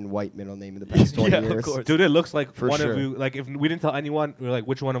common white middle name in the past 20 Yeah, of years. course. Dude, it looks like For one sure. of you. Like if we didn't tell anyone, we're like,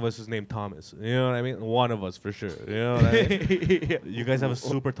 which one of us is named Thomas? You know what I mean? One of us for sure. You know what I mean? Yeah. You guys have a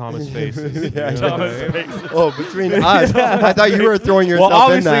super Thomas faces. Yeah, you know what I Thomas mean? faces. Oh, between us, I thought you were throwing yourself in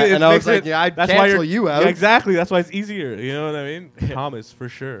obviously that, it and I makes was like, it- yeah, I'd that's why cancel you're- you out. Yeah, exactly. That's why it's easier. You know what I mean? Thomas for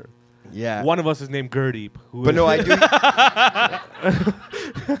sure. Yeah. One of us is named Gerdeep. who But is- no, I do.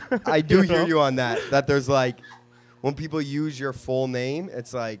 I do You hear know? you on that. That there's like, when people use your full name,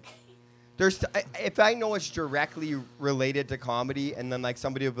 it's like, there's. If I know it's directly related to comedy, and then like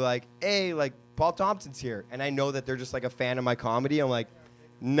somebody will be like, "Hey, like Paul Thompson's here," and I know that they're just like a fan of my comedy, I'm like,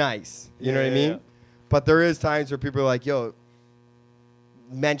 nice. You know what I Yeah, mean? yeah. But there is times where people are like, "Yo."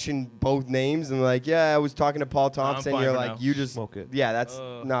 Mention both names and like, yeah, I was talking to Paul Thompson. fine You're for like, now. you just Smoke it. Yeah, that's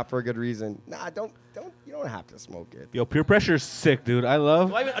Ugh. not for a good reason. Nah, you don't have to smoke it. Yo, peer pressure is sick, dude. I love.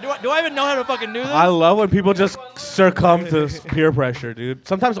 Do I even know how to fucking do this? I love when people just succumb to peer pressure, dude.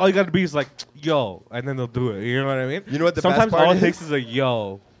 Sometimes all you gotta be is like, yo, and then they'll do it. You know what I mean? You know what the Sometimes best part all it is? takes is a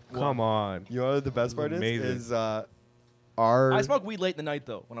yo. Come on. You know what the best part Amazing. is our. I smoke weed late in the night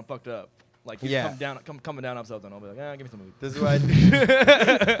though when I'm fucked up. Like you Yeah. coming down upside down. I'll be like, give me some weed. This is what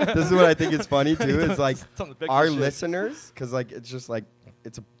this is what I think is funny too. It's like Something to fix our this shit. listeners, because like it's just like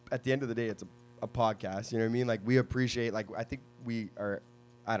at the end of the day, it's a podcast. You know what I mean? Like we appreciate. Like I think we are.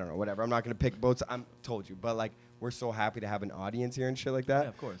 I don't know. Whatever. I'm not gonna pick boats. I'm told you, but like we're so happy to have an audience here and shit like that. Yeah,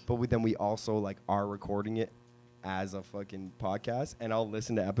 of course. But then we also like are recording it as a fucking podcast, and I'll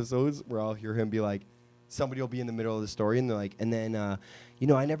listen to episodes where I'll hear him be like, somebody will be in the middle of the story, and they're like, and then,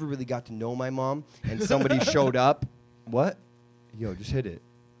 I never really got to know my mom, and somebody showed up. What? Yo, just hit it.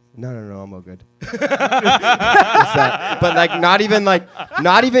 No, I'm all good. But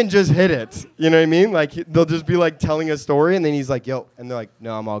not even just hit it. You know what I mean? Like they'll just be like telling a story, and then he's like, yo, and they're like,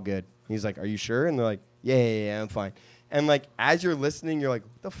 no, I'm all good. He's like, are you sure? And they're like, yeah, I'm fine. And like as you're listening, you're like,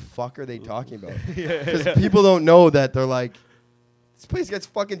 what the fuck are they talking about? Because people don't know that they're like, this place gets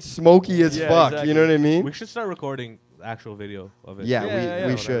fucking smoky as Yeah, fuck. exactly. You know what I mean? We should start recording actual video of it. Yeah, Yeah,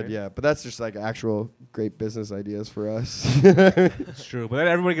 we yeah. should, yeah. But that's just like actual great business ideas for us. It's true. But then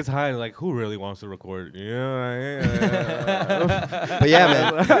everybody gets high and like, who really wants to record? You know what I mean? But yeah,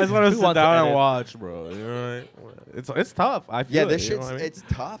 man. I just want to Who sit wants to down and edit? watch, bro. You know what I mean? It's tough. I feel Yeah, it, this you know shit's what I mean? it's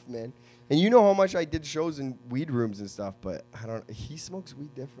tough, man. And you know how much I did shows in weed rooms and stuff, but he smokes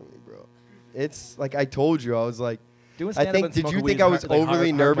weed differently, bro. It's like I told you, I was like, Doing I stand-up think. and Did smoking you weed think is I hard- was like hard- overly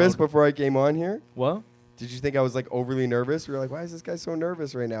hard nervous mode. before I came on here? What? Did you think I was like overly nervous? We were like, why is this guy so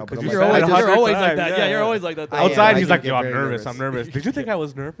nervous right now? But I'm you like, said I it just- hundred always like times, that. yeah, Yeah, you're yeah. always like that. I am. Outside, I he's do like, get yo, I'm very nervous. nervous. I'm nervous. Did you think I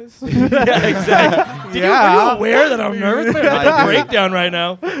was nervous? Yeah, exactly. Were you aware that I'm nervous? Man, I I have do. a breakdown right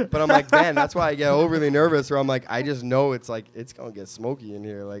now. But I'm like, man, that's why I get overly nervous. Or I'm like, I just know it's like it's gonna get smoky in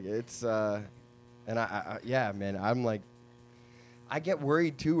here. Like it's, and yeah, man, I'm like, I get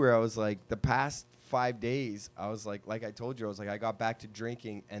worried too. Where I was like, the past 5 days, I was like I told you, I was like, I got back to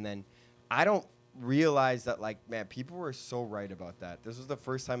drinking, and then I don't realize that, like, man, people were so right about that. This was the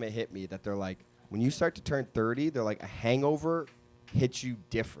first time it hit me that they're like, when you start to turn 30, they're like, a hangover hits you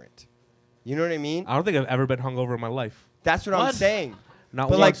different. You know what I mean? I don't think I've ever been hungover in my life. That's what I'm What? saying. Not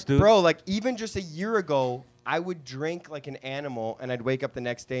But once, like, dude. bro, like even just a year ago, I would drink like an animal, and I'd wake up the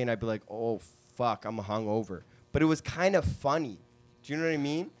next day and I'd be like, "Oh fuck, I'm hungover." But it was kind of funny. Do you know what I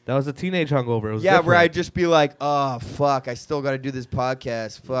mean? That was a teenage hungover. It was Yeah, where different. I'd just be like, "Oh fuck, I still got to do this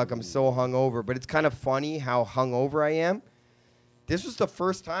podcast. Fuck, I'm so hungover." But it's kind of funny how hungover I am. This was the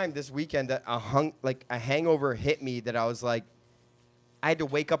first time this weekend that a hangover hit me that I was like, I had to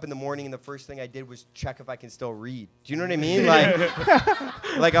wake up in the morning and the first thing I did was check if I can still read. Do you know what I mean?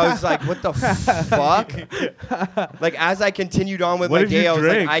 Like I was like, what the fuck? Like as I continued on with What my did you day, I was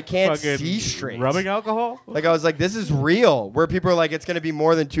like, drink? I can't Fucking see straight. Rubbing alcohol? Like I was like, this is real. Where people are like, it's gonna be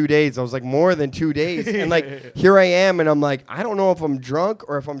more than 2 days. I was like, more than 2 days. And like here I am, and I'm like, I don't know if I'm drunk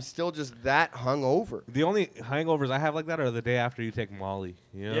or if I'm still just that hungover. The only hangovers I have like that are the day after you take Molly.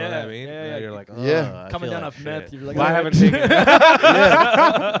 You know what I mean? yeah. You're like, oh, Yeah. I Coming feel down like off meth, shit. you're like, Well, I "Oh, haven't taken that.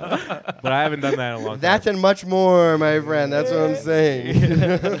 But I haven't done that in a long time. That and much more, my friend. That's what I'm saying.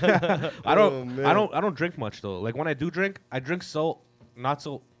 I don't man. I don't drink much though. Like when I do drink, I drink so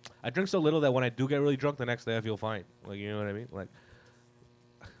little that when I do get really drunk the next day I feel fine. Like you know what I mean? Like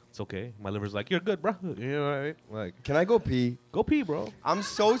it's okay. My liver's like, you're good, bro. You know what I mean? Like Can I go pee? go pee, bro. I'm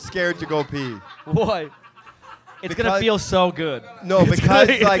so scared to go pee. Why? It's gonna Because- feel so good. No, because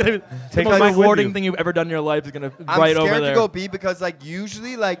It's like gonna be the take most my mic with rewarding you. thing you've ever done in your life is gonna I'm right scared over to there. go pee because like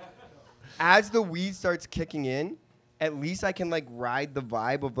usually like as the weed starts kicking in, at least I can like ride the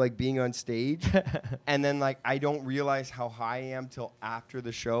vibe of like being on stage, and then like I don't realize how high I am till after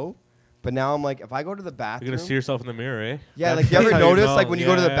the show. But now I'm like, if I go to the You're bathroom, gonna see yourself in the mirror, eh? yeah, That's like you ever how notice know. like when you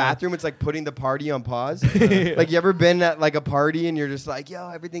go to the Yeah. bathroom, it's like putting the party on pause. Like you ever been at like a party and you're just like, yo,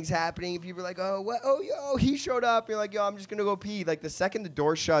 everything's happening. If you were like, oh, what? Oh, yo, he showed up. You're like, yo, I'm just gonna go pee. Like the second the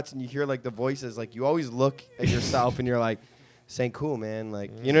door shuts and you hear like the voices, like you always look at yourself and you're like, this ain't cool, man. Like,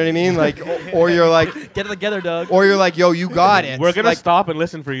 you know what I mean? Like, or you're like, Get it together, Doug. or you're like, yo, you got it. We're gonna like, stop and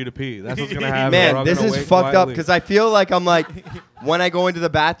listen for you to pee. That's what's gonna happen. We're man, all this gonna is wait fucked up quietly. because I feel like I'm like, when I go into the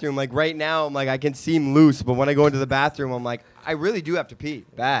bathroom, like right now, I'm like, I can seem loose, but when I go into the bathroom, I'm like, I really do have to pee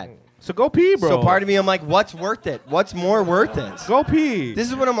bad. So go pee, bro. So part of me, I'm like, what's worth it? What's more worth it? go pee. This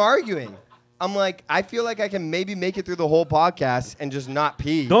is what I'm arguing. I'm like, I feel like I can maybe make it through the whole podcast and just not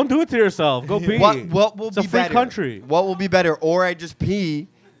pee. Don't do it to yourself. Go pee. What will it's be a free better? country. What will be better? Or I just pee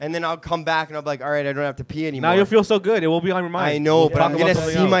and then I'll come back and I'll be like, all right, I don't have to pee anymore. Now you'll feel so good. It will be on your mind. I know, We'll but talk I'm about gonna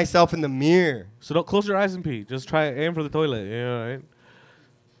something see else. myself in the mirror. So don't close your eyes and pee. Just try aim for the toilet. You know, right?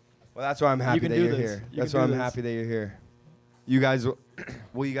 Well, that's why I'm happy can that do you're this. here. You That's can why do I'm this. happy that you're here. You guys,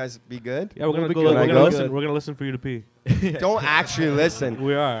 will you guys be good? Yeah, we're gonna be go. good. We're I gonna go? listen. We're gonna listen for you to pee. Don't actually listen.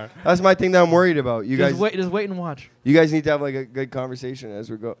 We are. That's my thing that I'm worried about. You Just guys, wait and watch. you guys need to have like a good conversation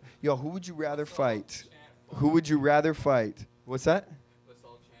as we go. Yo, who would you rather fight? Who would you rather fight? What's that?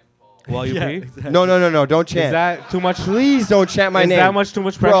 While you Yeah, pee. exactly. No, don't Is chant. that too much? Please don't chant my Is name. that much too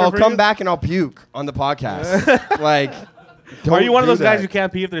much pressure Bro, I'll for come you? back and I'll puke on the podcast. Like, don't Are you one of do those guys that. who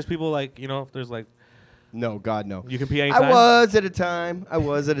can't pee if there's people like if there's like No, God, no. you can pee anytime? I was at a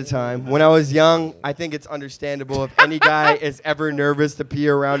time. When I was young, I think it's understandable if any guy is ever nervous to pee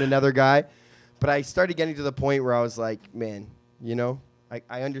around another guy. But I started getting to the point where I was like, man,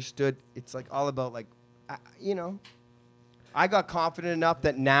 I understood. It's like all about like, I got confident enough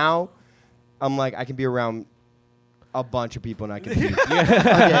that now I'm like, I can be around a bunch of people and I can pee. Okay,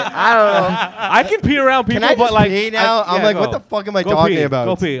 I don't know. I can pee around people, Can I but just like pee now? I'm yeah, like, go. what the fuck am I Go talking pee. about?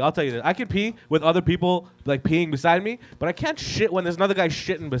 Go pee. I'll tell you this. I can pee with other people like peeing beside me, but I can't shit when there's another guy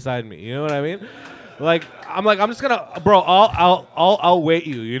shitting beside me. You know what I mean? Like I'm just gonna, bro. I'll wait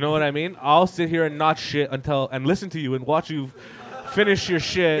you. You know what I mean? I'll sit here and not shit and listen to you and watch you finish your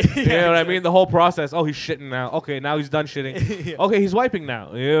shit. You know what I mean? The whole process. Oh, he's shitting now. Okay, now he's done shitting. Yeah. Okay, he's wiping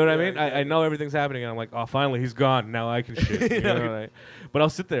now. You know what I mean? I know everything's happening, and I'm like, oh, finally he's gone. Now I can shit. You know what I mean? But I'll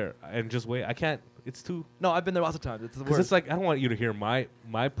sit there and just wait. I can't. It's too. No, I've been there lots of times. It's the Because worst. it's like I don't want you to hear my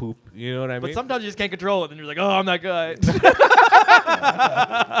poop. You know what I But mean? sometimes you just can't control it, and you're like, oh, I'm that guy.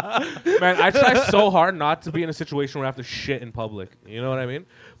 Man, I try so hard not to be in a situation where I have to shit in public. You know what I mean?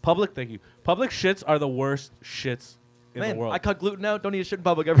 Thank you. Public shits are the worst shits in Man, the world. I cut gluten out. Don't need to shit in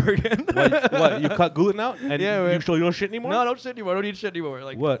public ever again. What? You cut gluten out and Yeah, you man. you don't shit anymore? No, don't shit anymore. Don't need shit anymore.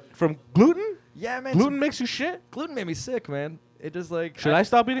 Like What? From gluten? Yeah, man. Gluten makes you shit? Gluten made me sick, man. It just like. Should I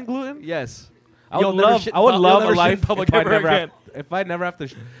stop eating gluten? Yes. I would You'll never love. shit I would in love a public life if I ever never again. if I never have to.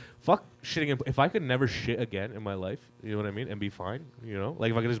 Fuck shitting. If I could never shit again in my life, you know what I mean, and be fine. You know,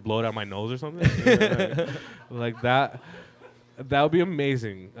 like if I could just blow it out my nose or something, you know what I mean? Like that. That would be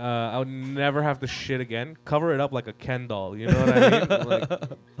amazing. I would never have to shit again. Cover it up like a Ken doll. You know what I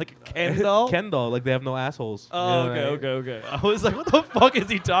mean? Like a Ken doll? Ken doll. Like they have no assholes. Oh, You know what I mean? okay. I was like, what the fuck is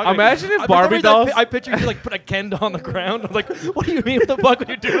he talking? Imagine if for some Barbie reason dolls- I pictured you like put a Ken doll on the ground. I was like, what do you mean? What the fuck would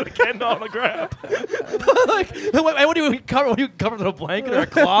you do with a Ken doll on the ground? Like, what do you cover? What do you cover with a blanket or a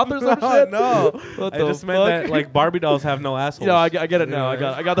cloth or some shit? No, What I the just meant fuck? that like Barbie dolls have no assholes. You know, I get it You now.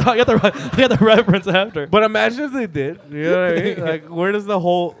 know I got the reference after. But imagine if they did. You know what I mean? Like, where does the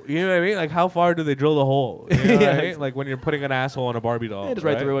hole? You know what I mean? Like, how far do they drill the hole? You know what Yeah. I mean? Like when you're putting an asshole on a Barbie doll. Yeah, just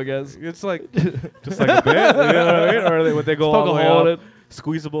right through, I guess. It's like just like a bit, you know what I mean? Or would they go all Poke the a way hole in up, it.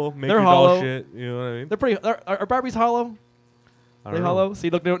 squeezable, make They're your doll hollow. shit? You know what I mean? They're pretty. Are Barbies hollow? I They don't know. hollow? See,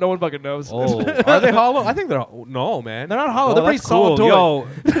 look, no one fucking knows. Oh, are they hollow? I think they're no, man. They're not hollow. Oh, They're pretty that's solid cool. toy.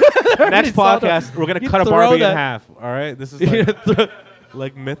 Yo, next pretty solid podcast we're gonna You cut a throw Barbie in that- half. All right, this is like,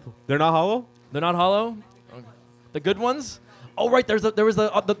 like myth. They're not hollow. They're not hollow. The good ones. Oh right, there was the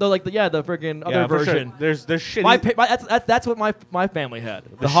freaking other Yeah, for sure. version. There's shitty. That's what my family had.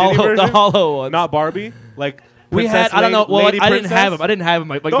 The shitty The version? hollow ones. Not Barbie. Like we had. Princess I don't know. Well, Lady I didn't have Princess? them. I didn't have them.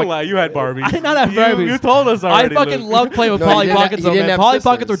 Like, Don't lie, you had Barbies. I did not have You- Barbies. You told us I already. fucking Luke. loved playing with No, you Polly didn't ha- Pockets. you Though, didn't man. have Polly sisters.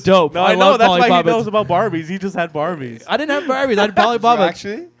 Pockets were dope. No, I know. love That's Polly why he Pockets. knows about Barbies. He just had Barbies. I didn't have Barbies. I had Polly Did you Pockets.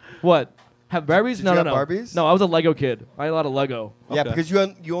 actually? What? Have Barbies? Did No, you no, have no. Barbies? No, I was a Lego kid. I had a lot of Lego. Yeah, Okay. because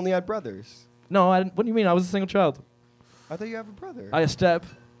you only had brothers. No, I didn't. What do you mean? I was a single child. I thought you have a brother. I had a step.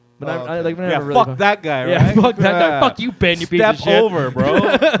 But Oh, I okay. like, Yeah, never really fuck that guy, Yeah, right? fuck that guy. Yeah. Fuck you, Ben, you piece of Step shit. over,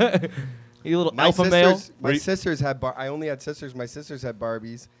 bro. You little my alpha male. sisters, my sisters had. I only had sisters. My sisters had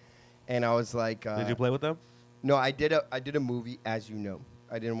Barbies, and I was like, Did you play with them? No, I did a movie, as you know.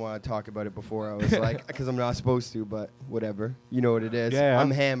 I didn't want to talk about it before. I was like, because I'm not supposed to, but whatever. You know what it is. Yeah. I'm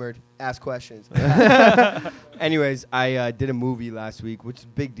hammered. Ask questions. Anyways, I did a movie last week, which is a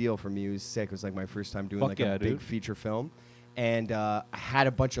big deal for me. It was sick. It was like my first time doing Fuck like yeah, a big dude. feature film. And I had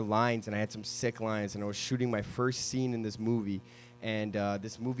a bunch of lines, and I had some sick lines, and I was shooting my first scene in this movie. And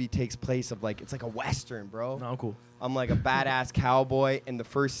this movie takes place of like, it's like a Western, bro. No, cool. I'm like a badass cowboy, and the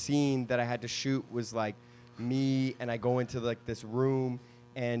first scene that I had to shoot was like me, and I go into like this room,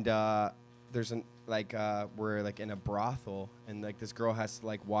 and there's an like we're like in a brothel, and like this girl has to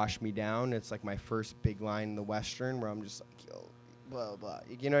like wash me down. It's like my first big line in the Western where I'm just like, yo, blah blah,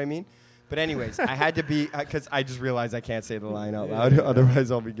 you know what I mean? But anyways, I had to be because I just realized I can't say the line out loud,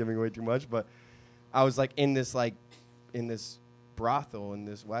 otherwise I'll be giving away too much. But I was like in this brothel in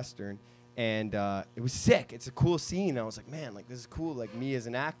this Western. And it was sick. It's a cool scene. I was like, man, like this is cool, like me as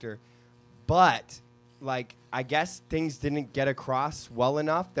an actor. But like I guess things didn't get across well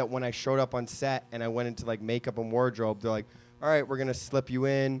enough that when I showed up on set and I went into like makeup and wardrobe, they're like, all right, we're gonna slip you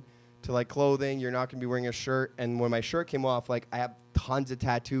in to like clothing. You're not gonna be wearing a shirt. And when my shirt came off, like I have tons of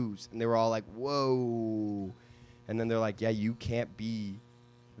tattoos, and they were all like, whoa. And then they're like, yeah, you can't be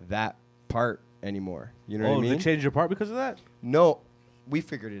that part anymore. You know what I mean? They changed your part because of that? No, we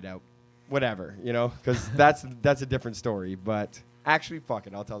figured it out. Whatever, you know, because that's a different story. But actually, fuck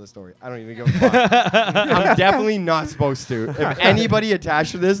it, I'll tell the story. I don't even give a fuck. I'm definitely not supposed to. If anybody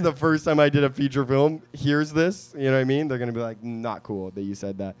attached to this the first time I did a feature film hears this, you know what I mean? They're going to be like, not cool that you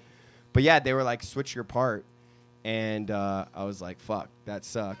said that. But yeah, they were like, switch your part. And I was like, fuck, that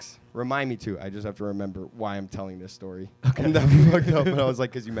sucks. Remind me to. I just have to remember why I'm telling this story. Okay. I'm that fucked up. But I was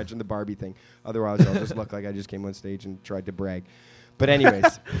like, because you mentioned the Barbie thing. Otherwise, I'll just look like I just came on stage and tried to brag. But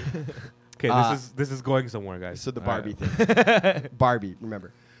anyways. Okay, this is going somewhere, guys. So the All Barbie right. thing. Barbie,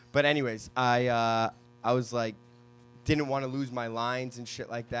 remember. But anyways, I was like, didn't want to lose my lines and shit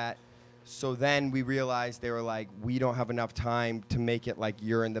like that. So then we realized they were like, we don't have enough time to make it like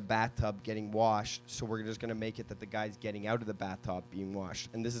you're in the bathtub getting washed. So we're just going to make it that the guy's getting out of the bathtub being washed.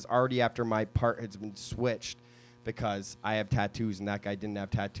 And this is already after my part has been switched because I have tattoos and that guy didn't have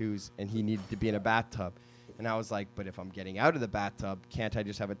tattoos and he needed to be in a bathtub. And I was like, but if I'm getting out of the bathtub, can't I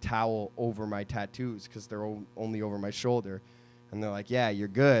just have a towel over my tattoos because they're only over my shoulder? And they're like, yeah, you're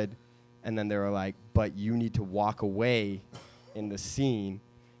good. And then they were like, but you need to walk away in the scene.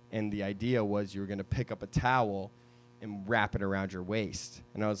 And the idea was you were going to pick up a towel and wrap it around your waist.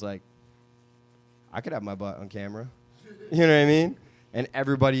 And I was like, I could have my butt on camera. You know what I mean? And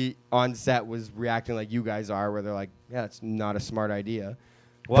everybody on set was reacting like you guys are, where they're like, yeah, it's not a smart idea.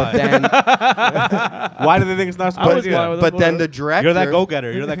 Why? But then, Why do they think it's not I was supposed fine to? with it. but then the director. You're that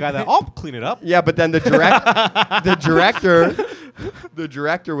go-getter. You're that guy that, I'll clean it up. Yeah, but then the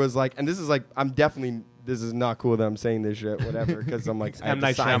director was like, and this is like, this is not cool that I'm saying this shit, whatever, because I'm like, I have M. to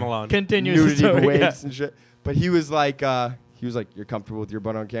Night sign Shyamalan. Continues the nudity story. waves and shit. But he was like, you're comfortable with your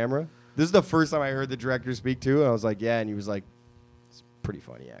butt on camera? This is the first time I heard the director speak too, and I was like, yeah, and he was like, it's pretty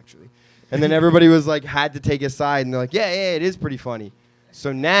funny actually. And then everybody was like, had to take his side, and they're like, yeah, it is pretty funny.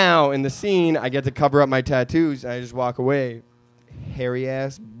 So now in the scene, I get to cover up my tattoos, and I just walk away, hairy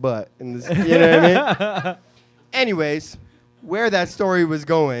ass butt. In this, you know what I mean? Anyways, where that story was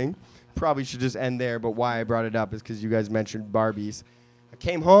going, probably should just end there. But why I brought it up is because you guys mentioned Barbies. I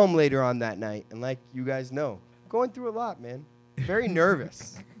came home later on that night, and like you guys know, going through a lot, man. Very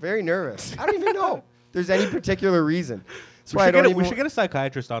nervous. Very nervous. I don't even know if there's any particular reason. That's why I don't We even. should get a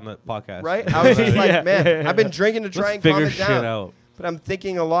psychiatrist on the podcast. Right? I was just like, Yeah. man, I've been drinking to try Let's and calm figure it shit down. out. But I'm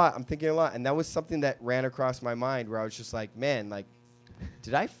thinking a lot. And that was something that ran across my mind where I was just like, man, like,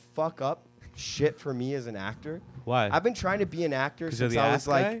 did I fuck up shit for me as an actor? Why? I've been trying to be an actor 'Cause you're since the I ass was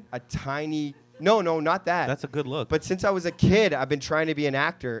like guy? a tiny. No, not that. That's a good look. But since I was a kid, I've been trying to be an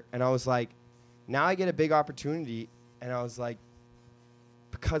actor, and I was like, now I get a big opportunity, and I was like,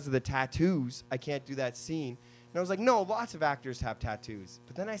 because of the tattoos, I can't do that scene. And I was like, no, lots of actors have tattoos.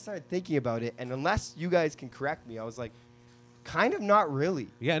 But then I started thinking about it, and unless you guys can correct me, I was like, kind of not really.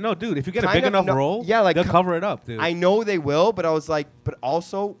 yeah, no, dude. If you get a Kind big of enough no- role, yeah, like they'll co- cover it up, dude. I know they will, but I was like, but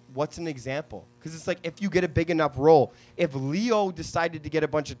also, what's an example? Because it's like, if you get a big enough role, if Leo decided to get a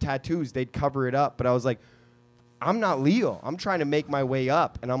bunch of tattoos, they'd cover it up. But I was like, I'm not Leo. I'm trying to make my way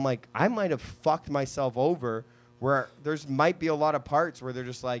up. And I'm like, I might have fucked myself over where there's might be a lot of parts where they're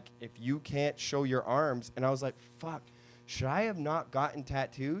just like, if you can't show your arms. And I was like, fuck, should I have not gotten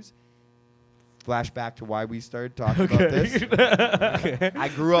tattoos? Flashback to why we started talking about this. I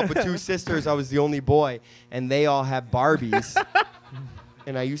grew up with two sisters. I was the only boy, and they all have Barbies.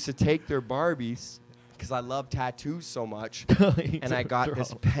 And I used to take their Barbies because I love tattoos so much. And I got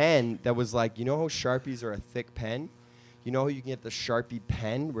this pen that was like, you know how Sharpies are a thick pen? You know how you can get the Sharpie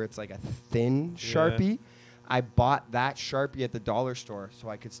pen where it's like a thin Sharpie? I bought that Sharpie at the dollar store so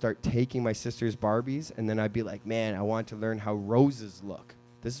I could start taking my sister's Barbies, and then I'd be like, man, I want to learn how roses look.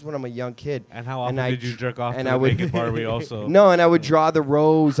 This is when I'm a young kid. and how often I did you jerk off and to I a would- naked Barbie also? No, and I would draw the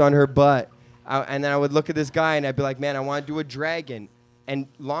rose on her butt. And then I would look at this guy and I'd be like, man, I want to do a dragon. And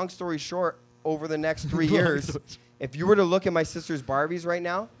long story short, over the next 3 years, if you were to look at my sister's Barbies right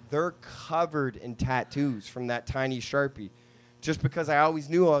now, they're covered in tattoos from that tiny Sharpie. Just because I always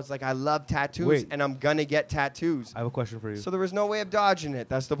knew, I was like, I love tattoos, Wait. and I'm going to get tattoos. I have a question for you. So there was no way of dodging it.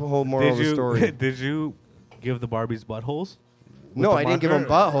 That's the whole moral of the story. Did you give the Barbies buttholes? No, the I didn't give them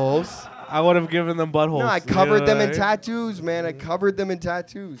marker? buttholes. I would have given them buttholes. No, I you know covered them what in I- tattoos, man. I covered them in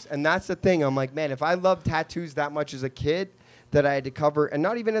tattoos. And that's the thing. I'm like, man, if I loved tattoos that much as a kid that I had to cover, and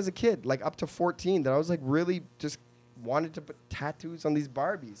not even as a kid, like up to 14, that I was like really just wanted to put tattoos on these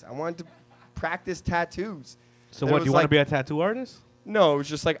Barbies. I wanted to practice tattoos. So And it what? was You want to like- be a tattoo artist? No, it was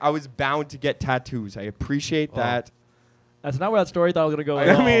just like I was bound to get tattoos. I appreciate Oh. that. That's not where that story thought I was gonna go. I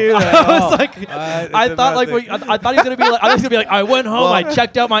at all. mean, I was like, it I did thought not like, think- I thought he was gonna be like, I was gonna be like, I went home, Well- I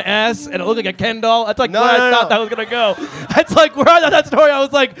checked out my ass, and it looked like a Ken doll. That's like No, where no, I thought no. that was gonna go. That's like where I thought that story. I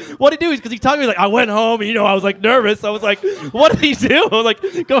was like, what did he do? Because he talked to me like, I went home, and you know, I was like nervous. I was like, what did he do? I was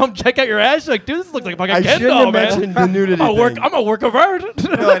like, go home, check out your ass. She's like, dude, this looks like a fucking I Ken shouldn't doll, have man. mentioned the nudity thing. I'm a work of art.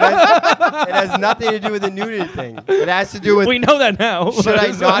 No, it has nothing to do with the nudity thing. It has to do with We know that now. should I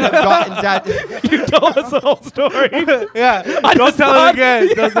not have gotten tattoos? You told us the whole story. Yeah. I Don't just tell thought- it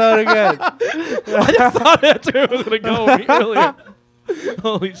again. Don't tell it again. I just thought that's where it was gonna go earlier.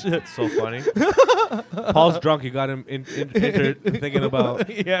 Holy shit. So funny. Paul's drunk. You got him thinking about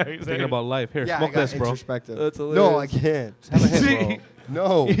Yeah, he's thinking about life. Here, Yeah, I smoke got this, bro. introspective. That's No, I hilarious. can't. Have a hit, bro.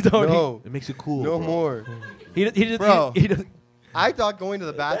 No, You don't- no, It makes you cool. no bro. more. He just, Bro. he just I thought going to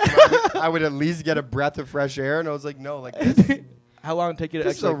the bathroom, I would at least get a breath of fresh air, and I was like, no, like this how long did it take you to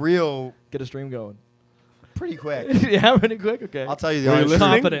is a actually real get a stream going? pretty quick. Yeah, pretty quick. Okay. I'll tell you the Were you honest listening?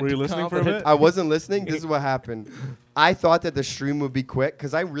 truth. Confident. Were you listening for a Confident. bit? I wasn't listening. This is what happened. I thought that the stream would be quick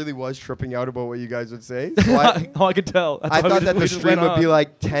because I really was tripping out about what you guys would say. So I could tell. That's I why we thought just- that we the just stream went would be on.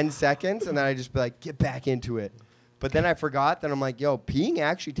 like 10 seconds, and then I'd just be like, get back into it. But then I forgot that I'm like, yo, peeing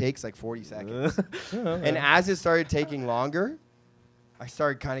actually takes like 40 seconds. And as it started taking longer, I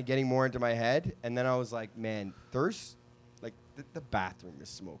started kind of getting more into my head. And then I was like, man, there's like the bathroom is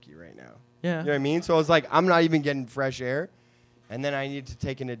smoky right now. Yeah. You know what I mean? So I was like, I'm not even getting fresh air. And then I need to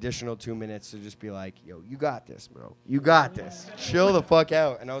take an additional 2 minutes to just be like, yo, you got this, bro. You got this. Chill the fuck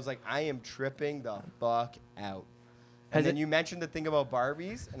out. And I was like, I am tripping the fuck out. Has And then it- you mentioned the thing about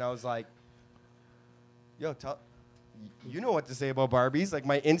Barbies, and I was like, yo, you know what to say about Barbies. Like,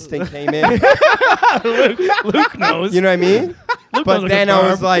 my instinct came in. Luke knows. You know what I mean? Luke knows But like then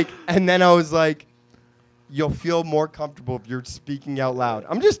a I was like, you'll feel more comfortable if you're speaking out loud.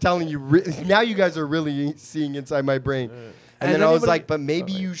 I'm just telling you, now you guys are really seeing inside my brain. And Has then I was anybody- like, but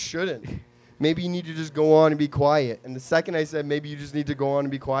maybe you shouldn't. Maybe you need to just go on and be quiet. And the second I said, maybe you just need to go on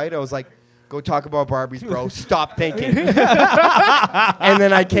and be quiet, I was like, go talk about Barbies, bro. Stop thinking. And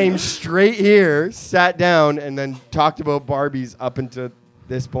then I came straight here, sat down, and then talked about Barbies up until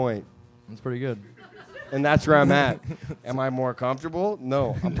this point. That's pretty good. And that's where I'm at. Am I more comfortable?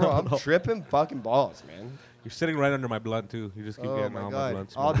 No. I'm tripping fucking balls, man. You're sitting right under my blunt too. You just keep Oh getting my all my God.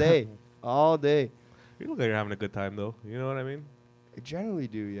 blunt All smoke. day. All day. You look like you're having a good time though. You know what I mean? I generally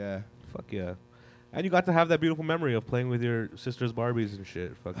do, yeah. Fuck yeah. And you got to have that beautiful memory of playing with your sister's Barbies and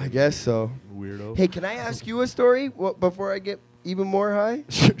shit. Fucking I guess so. weirdo. Hey, can I ask you a story before I get even more high?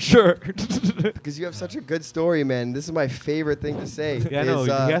 Sure. Because you have such a good story, man. This is my favorite thing to say. Yeah, no, is,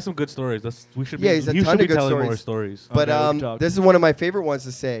 he has some good stories. We should yeah, be. he's a You ton should of be good telling more stories. stories. But Okay, we can talk. this is one of my favorite ones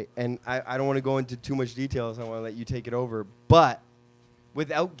to say, and I don't want to go into too much details. I want to let you take it over. But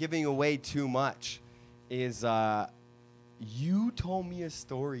without giving away too much, is you told me a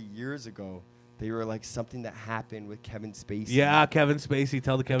story years ago. They were like something that happened with Kevin Spacey. Yeah, Kevin Spacey.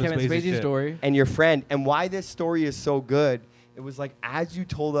 Tell the Kevin Spacey shit. story. And your friend. And why this story is so good, it was like as you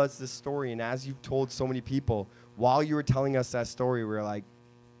told us this story and as you've told so many people, while you were telling us that story, we were like,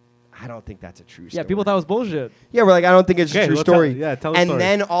 I don't think that's a true story. Yeah, people thought it was bullshit. Yeah, we're like, I don't think it's a Okay, true well, story. tell the and story.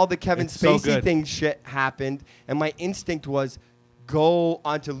 then all the Kevin It's so Spacey good. thing shit happened, and my instinct was go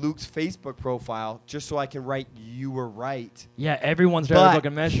onto Luke's Facebook profile just so I can write you were right. Yeah, everyone started But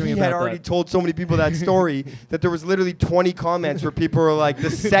fucking messaging me he about had already that. told so many people that story that there was literally 20 comments where people were like, the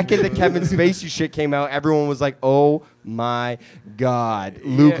second the Kevin Spacey shit came out, everyone was like, oh my God,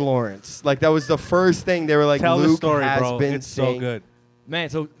 Luke Yeah. Lawrence. Like, that was the first thing. They were like, Tell Luke the story, has bro. been It's so saying. good. Man,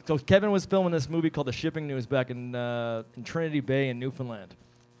 so Kevin was filming this movie called The Shipping News back in Trinity Bay in Newfoundland.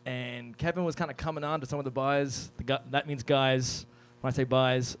 And Kevin was kind of coming on to some of the buys, that means guys, when I say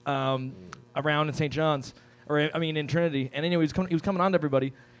buys, around in St. John's, in Trinity. And anyway, he was coming on to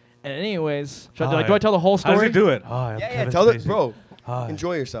everybody. And anyways, do I tell the whole How does story? he do it? Oh, I'm Yeah, Kevin tell it, Spacey. bro. Hi.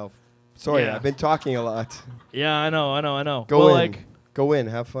 Enjoy yourself. Sorry, Yeah. I've been talking a lot. Yeah, I know. Go well, in. Go in.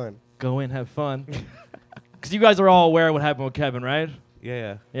 Have fun. Go in, have fun. Because you guys are all aware of what happened with Kevin, right?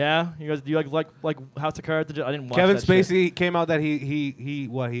 Yeah. Yeah, you guys, do you like House of Cards? I didn't watch Kevin that shit. Spacey came out that he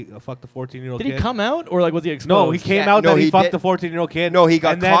fucked a 14-year-old Did kid. he come out or like was he exposed? No, he came Yeah, out no, that he he fucked did. a 14-year-old kid. No, he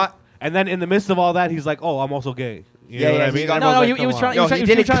got and then, caught. And then in the midst of all that, he's like, "Oh, I'm also gay." You Yeah, know what yeah, I he mean? got- And No, I was no, like, he was "Come trying- on." he was No, trying- he he was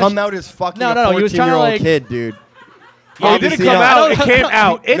didn't trying to come out as fucking No, a no, he was trying to, 14-year-old like- kid, dude. Oh, he didn't Obviously come not. out. It came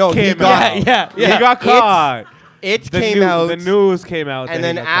out. It No, he came got- out. Yeah. He got caught. It The came out. The news came out. that and he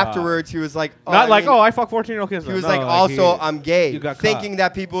then got caught. afterwards, he was like, Not like, mean, oh, I fuck 14-year-old kids. he was No, like, also, he- I'm gay. you got Thinking caught.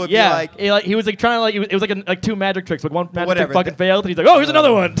 that people would Yeah, be like, he was like trying to like it was like two magic tricks. Like one magic whatever, trick fucking failed, and he's like, "Oh, here's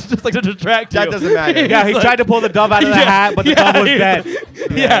another one," just like to distract you. That doesn't matter. Yeah, he He's tried to pull the dove out of the hat, but the dove was he- dead.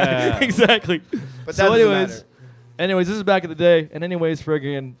 Yeah, exactly. but that So, doesn't anyways, matter. anyways, this is back in the day, and anyways,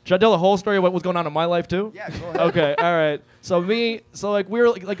 friggin', should I tell the whole story of what was going on in my life too? Yeah, go ahead. Okay, all right. So like we were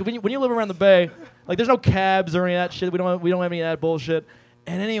like when you live around the bay, like there's no cabs or any of that shit. We don't have any of that bullshit.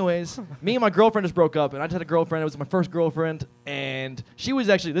 And anyways, me and my girlfriend just broke up, and I just had a girlfriend. It was my first girlfriend, and she was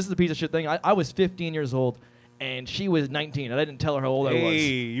actually, this is a piece of shit thing. I was 15 years old, and she was 19, and I didn't tell her how old I was.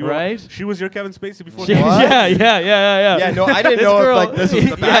 You right? She was your Kevin Spacey before. She- that? What? yeah. Yeah, no, I didn't This know girl- if like this was the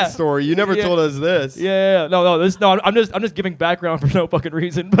yeah. backstory. You never Yeah. told us this. Yeah. No. I'm just giving background for no fucking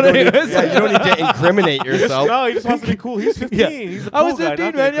reason. But You don't need- anyways, yeah, you don't need to incriminate yourself. No, he just wants to be cool. He's 15. Yeah. He's a I cool was guy, 15,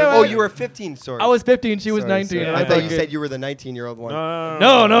 not man, the- yeah, Oh, you were 15, sorry. I was 15. She was Sorry, 19. sorry. And I thought you fucking- said you were the 19-year-old one.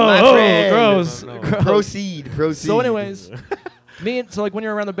 No. My Oh, friend. gross. No. Gross. Proceed. So, anyways, so like when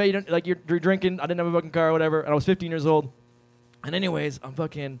you're around the bay, you don't, like you're drinking. I didn't have a fucking car or whatever, and I was 15 years old. And anyways, you're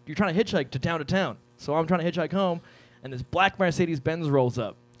trying to hitchhike to town. So I'm trying to hitchhike home, and this black Mercedes Benz rolls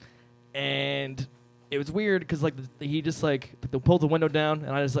up, and it was weird because like he just like pulled the window down, and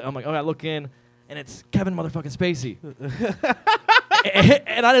I'm like, oh, I look in, and it's Kevin motherfucking Spacey.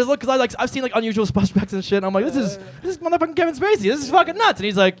 And I just look because I've seen like Unusual Suspects and shit. And I'm like, this is motherfucking Kevin Spacey. This is fucking nuts. And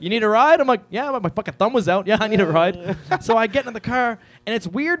he's like, you need a ride? I'm like, yeah, my fucking thumb was out. Yeah, I need a ride. So I get in the car, and it's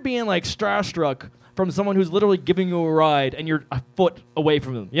weird being like starstruck from someone who's literally giving you a ride, and you're a foot away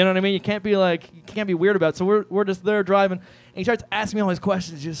from them. You know what I mean? You can't be weird about it. So we're just there driving, and he starts asking me all these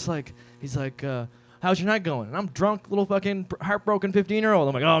questions. He's like. How's your night going? And I'm drunk, little fucking heartbroken 15-year-old.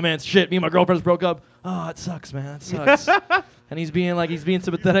 I'm like, oh man, shit. Me and my girlfriend just broke up. Oh, it sucks, man. It sucks. And he's being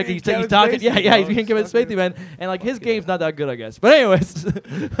sympathetic. He's Kevin talking. Spacey, Yeah, he's bro. being Kevin Fucking- Spacey, man. And like his game's not that good, I guess. But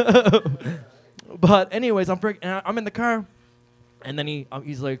anyways, I'm in the car, and then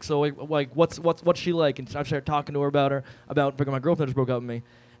he's like, so like what's she like? And I started talking to her about my girlfriend just broke up with me,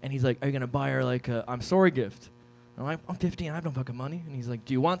 and he's like, are you gonna buy her like a I'm sorry gift? I'm like, I'm 15. I have no fucking money. And he's like,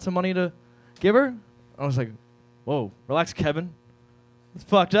 do you want some money to give her? I was like, whoa, relax, Kevin. It's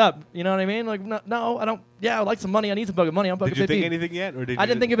fucked up. You know what I mean? Like, no, I don't. Yeah, I would like some money. I need some fucking money. I'm fucking Did you 15. think anything yet, or did I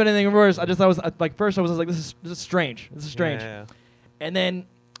didn't think of anything worse. First I was like, this is strange. This is strange. Yeah. And then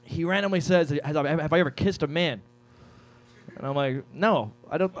he randomly says, have I ever kissed a man? And I'm like, no,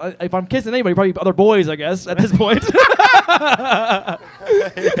 I don't. If I'm kissing anybody, probably other boys, I guess, at this point.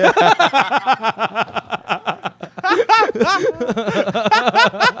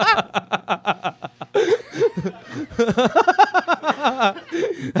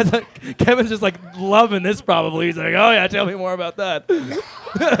 That's like, Kevin's just like loving this probably. He's like, oh yeah, tell me more about that.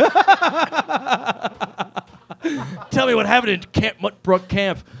 Tell me what happened in Camp Muttbrook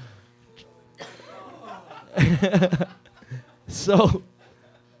Camp. So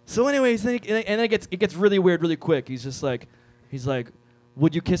anyways, then it gets really weird really quick. He's like,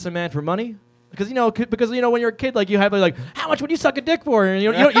 would you kiss a man for money? Because when you're a kid, like you have like, how much would you suck a dick for? And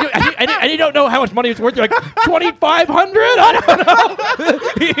you don't know how much money it's worth. You're like $2,500. I don't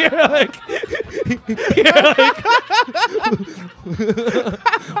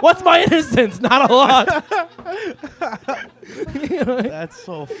know. What's my innocence? Not a lot. That's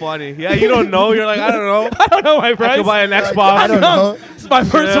so funny. Yeah, you don't know. You're like, I don't know. I don't know my price. I could buy an Xbox. I don't know. It's my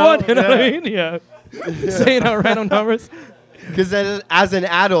first one. You know what I mean? Yeah. Saying out random numbers. Because as an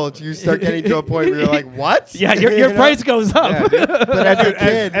adult, you start getting to a point where you're like, what? Yeah, your price goes up. Yeah, But as a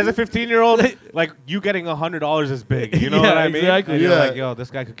kid, as a 15-year-old, like you getting $100 is big. You know Yeah, what I mean? exactly. And you're Yeah. like, yo,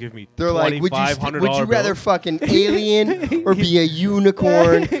 this guy could give me they're like, would $2,500 you rather fucking alien or be a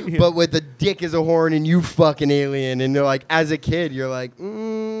unicorn, but with a dick as a horn and you fucking alien? And they're like, as a kid, you're like, you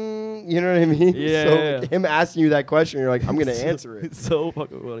know what I mean? Yeah, So yeah. him asking you that question, you're like, I'm gonna answer it. It's so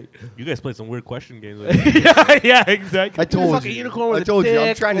fucking funny. You guys played some weird question games. Like yeah, exactly. I told fucking you. unicorn with I a told you. I'm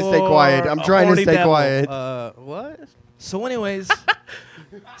dick trying to stay quiet. I'm or a trying to horny stay devil? quiet. What? So anyways,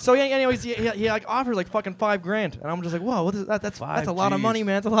 he like offers like fucking $5,000, and I'm just like, whoa, what is that? That's a lot of 5Gs. money,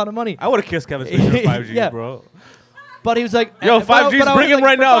 man. That's a lot of money. I would have kissed Kevin Spacey for 5Gs, Yeah. bro. But he was like, Yo, but 5Gs, but I was bring him like,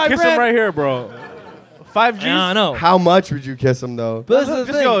 right for now. Kiss him $5,000? right here, bro. 5Gs? I know. How much would you kiss him though? But this is the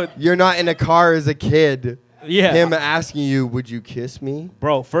Just thing. go, You're not in a car as a kid. Yeah. Him asking you, would you kiss me?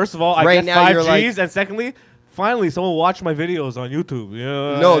 bro, first of all, I Right get now, you're 5Gs, like- and secondly, finally, someone watched my videos on YouTube.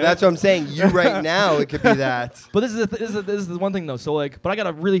 Yeah. No, that's what I'm saying. You right now, it could be that. But this is the one thing though. So like, but I got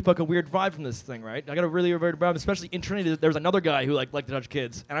a really fucking weird vibe from this thing, right? I got a really weird vibe, especially in Trinity. There was another guy who liked to touch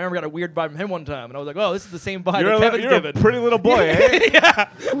kids, and I remember I got a weird vibe from him one time, and I was like, oh, this is the same vibe You're, that Kevin's you're a giving. pretty little boy, eh? Yeah,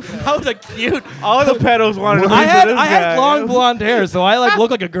 I was like cute. All the pedos wanted to be I for had this I had guy. long blonde hair, so I like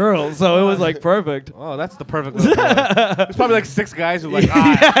looked like a girl, so it was like perfect. Oh, that's the perfect little boy. There's probably like 6 guys who like,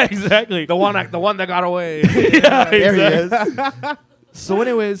 Yeah, exactly. the one that got away. Yeah, There he exactly. is. So,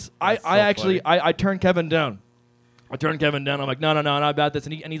 anyways, I so actually funny. turned Kevin down. I'm like, no, not about this,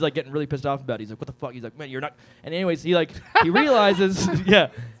 and he's like getting really pissed off about it. He's like, what the fuck? He's like, man, you're not. And anyways, he realizes, yeah.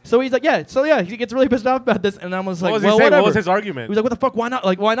 So he's like, he gets really pissed off about this, and I was like, What was well, he saying? whatever. What was his argument? He was like, what the fuck? Why not?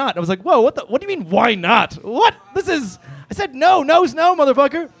 Like, why not? I was like, whoa, what do you mean, why not? What? I said, no,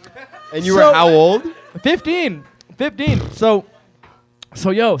 motherfucker. And you were how old? 15.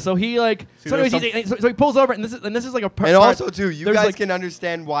 So he like, See, so anyways, there's so he pulls over, and this is like a And also, too, you there's guys like- can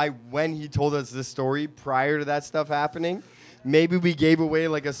understand why when he told us this story prior to that stuff happening, maybe we gave away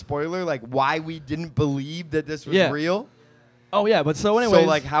like a spoiler, like why we didn't believe that this was Yeah. real. Oh yeah, but so anyways, So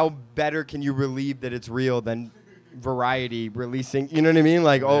like, how better can you believe that it's real than Variety releasing? You know what I mean?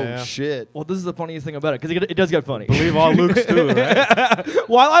 Like, oh Yeah. shit. well, this is the funniest thing about it because it does get funny. Believe all Luke's too, right?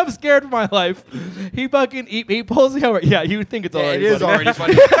 While I'm scared for my life, he pulls me over. Yeah, you would think it's Yeah, already it is funny. already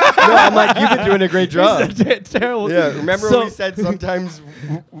funny. No, I'm like, you've been doing a great job. It's terrible. Yeah, remember So- when we said sometimes.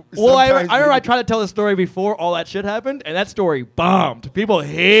 Well, I sometimes remember we- I tried to tell the story before all that shit happened, and that story bombed. People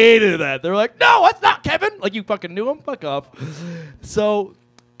hated that. They were like, "No, that's not Kevin." Like you fucking knew him. Fuck off. So,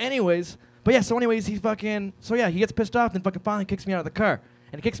 anyways, he fucking. So yeah, he gets pissed off, and fucking finally kicks me out of the car.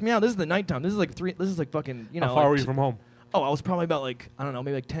 And he kicks me out. This is the nighttime. This is like fucking. You know. How far like were you from home? Oh, I was probably about like I don't know,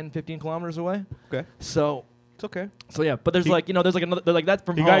 maybe like 10, 15 kilometers away. Okay. So. It's okay. So yeah, but there's He- there's like another, there's like that's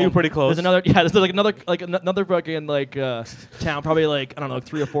from He home. got you pretty close. There's another, yeah, there's like another fucking like town, probably like I don't know, like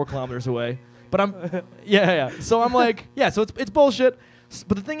 3 or 4 kilometers away. But I'm, yeah. So I'm like, yeah, so it's bullshit.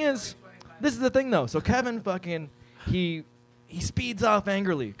 But the thing is, this is the thing though. So Kevin fucking he speeds off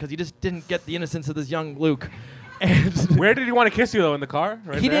angrily because he just didn't get the innocence of this young Luke. And Where did he want to kiss you though? In the car?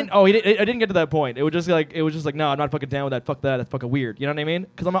 Right he there? didn't. Oh, I didn't get to that point. It was just like, no, I'm not fucking down with that. Fuck that. That's fucking weird. You know what I mean?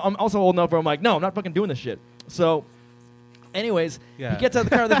 Because I'm also old enough where I'm like, no, I'm not fucking doing this shit. So, anyways, Yeah. he gets out of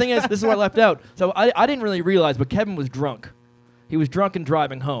the car. The thing is, this is what I left out. So I didn't really realize, but Kevin was drunk. He was drunk and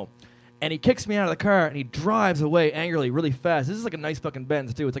driving home. And he kicks me out of the car and he drives away angrily, really fast. This is like a nice fucking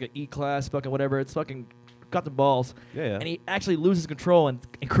Benz too. It's like an E-Class, fucking whatever. It's fucking got the balls. Yeah. And he actually loses control and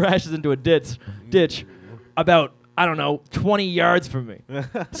crashes into a ditch about, I don't know, 20 yards from me.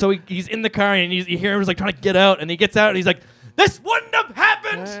 So he's in the car and you hear him just like trying to get out, and he gets out and he's like, "This wouldn't have happened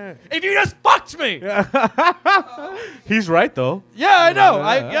happened if you just fucked me? He's right though. Yeah, I know.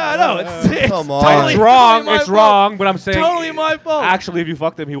 I know. It's Come on. totally, It's wrong. totally my It's fault. wrong. But I'm saying Totally my fault. Actually, if you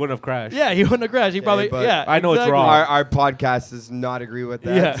fucked him, he wouldn't have crashed. Yeah, he wouldn't have crashed. He probably. but Yeah, I know it's exactly. wrong. Our podcast does not agree with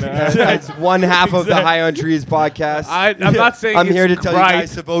that. Yeah. That's one half of the High on Trees podcast. I'm not saying I'm it's here to tell right. you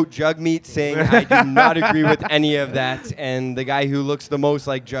guys to vote Jug Meat, saying I do not agree with any of that. And the guy who looks the most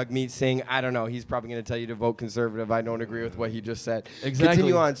like Jug Meat saying, I don't know, he's probably going to tell you to vote conservative. I don't agree with what he just said. Exactly.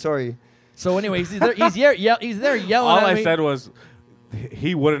 Continue on. Sorry. So, anyways, he's there yelling All at I me. said was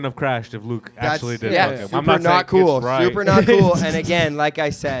he wouldn't have crashed if Luke actually did. yeah, fuck him. super I'm not, not saying cool. it's right. Super not cool. And again, like I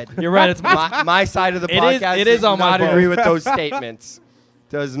said, You're right. It's my side of the It is- podcast it is does on my not fault. agree with those statements.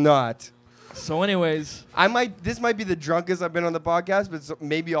 Does not. So, anyways, This might be the drunkest I've been on the podcast, but it's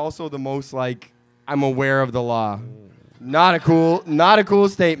maybe also the most like I'm aware of the law. Not a cool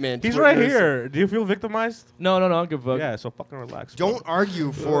statement. He's What right you're here. Do you feel victimized? no, I don't give a fuck. Yeah, so fucking relax. bro. Don't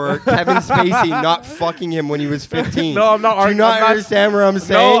argue for Kevin Spacey not fucking him when he was 15. No, I'm not Do you arguing. not I'm not- understand what I'm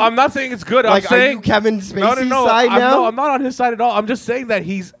saying? No, I'm not saying it's good. Like, I'm saying are you Kevin Spacey's no. side I'm, now? no, I'm not on his side at all. I'm just saying that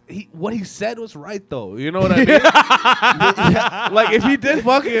what he said was right though. You know what I mean? Like if he did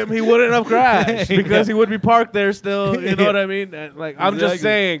fuck him, he wouldn't have crashed because he would be parked there still. You know what I mean? And, like I'm just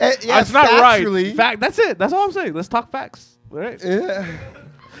saying, Yeah, it's not factually. right. Fact. That's it. That's all I'm saying. Let's talk facts. Right? Yeah.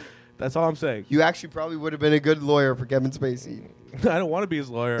 That's all I'm saying. You actually probably would have been a good lawyer for Kevin Spacey. I don't want to be his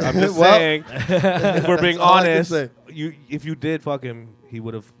lawyer. I'm just Well, saying, if we're being all I can honest, say. if you did fuck him, he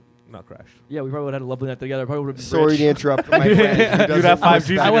would have not crashed. Yeah, we probably would have had a lovely night together. Probably would have been Sorry rich. to interrupt my friend. who doesn't You'd have 5 Gs.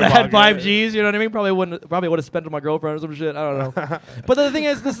 respect- I would have Your had blog, 5 yeah. Gs, you know what I mean? Probably would have spent on my girlfriend or some shit. I don't know. But the thing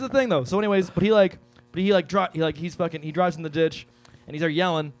is, this is the thing though. So anyways, he drives in the ditch and he's there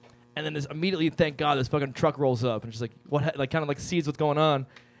yelling, and then immediately, thank God, this fucking truck rolls up and just like kind of like sees what's going on.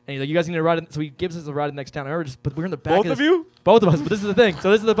 And he's like, you guys need to ride in. So he gives us a ride in the next town. But we're in the back. Both of of this- you? Both of us. But this is the thing.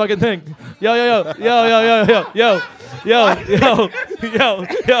 So this is the fucking thing. Yo.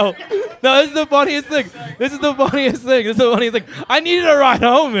 No, this is the funniest thing. I needed a ride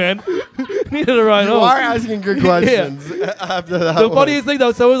home, man. Needed a ride You home. are asking good questions after that. The one. funniest thing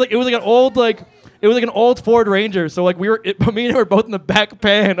though, so it was like an old Ford Ranger. So like me and him were both in the back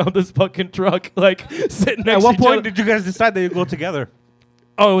pan of this fucking truck, like sitting next At to what each point other. did you guys decide that you go together?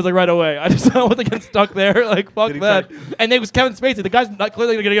 Oh, it was like right away. I wasn't getting stuck there. Like fuck Did he that. try- And it was Kevin Spacey. The guy's not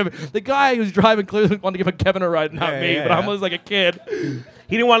clearly gonna give him. The guy who's driving clearly wanted to give Kevin a ride, not Yeah, me. yeah, but I yeah. was like a kid.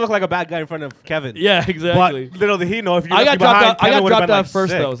 He didn't want to look like a bad guy in front of Kevin. Yeah, exactly. But little did he know if you I left got me dropped behind, off. I Kevin got would've dropped been, off like,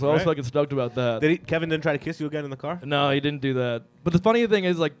 first sick, though, so I was right? fucking stoked about that. Kevin didn't try to kiss you again in the car? No, he didn't do that. But the funny thing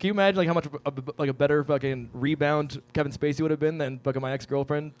is, like, can you imagine like how much like a better fucking rebound Kevin Spacey would have been than fucking my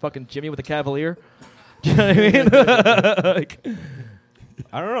ex-girlfriend, fucking Jimmy with a Cavalier? Do you know what I mean? Like,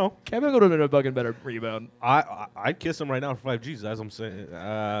 I don't know. Kevin would have been a fucking better rebound. I'd kiss him right now for 5 Gs, as I'm saying.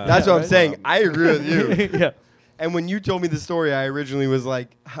 That's what I'm right. saying. I agree with you. Yeah. And when you told me the story, I originally was like,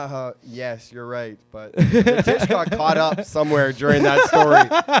 haha, yes, you're right. But the Tish got caught up somewhere during that story.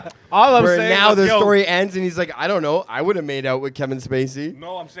 All I'm where saying now is, the yo, story ends and he's like, I don't know. I would have made out with Kevin Spacey.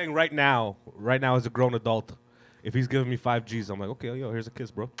 No, I'm saying right now as a grown adult, if he's giving me 5 Gs, I'm like, okay, yo, here's a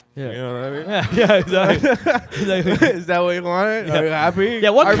kiss, bro. Yeah. You know what I mean? Yeah, exactly. Exactly. Is that what you wanted? Are you happy? Yeah,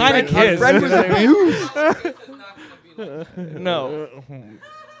 what Our kind of friend- kiss? Our friend was abused. No.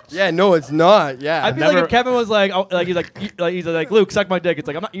 Yeah, no, it's not. Yeah. I feel like if Kevin was like, oh, like he's like, Luke, suck my dick. It's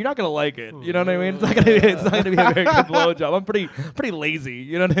like you're not gonna like it. You know what I mean? It's not gonna be a very good blowjob. I'm pretty lazy.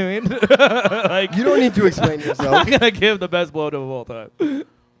 You know what I mean? Like You don't need to explain I'm yourself. not gonna give the best blowjob of all time.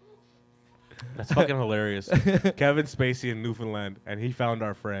 That's fucking hilarious. Kevin Spacey in Newfoundland, and he found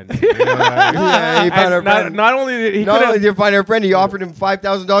our friend. You know what I mean? Yeah, he found our And not, friend. not only did he Not could only did have, you find our friend, he offered him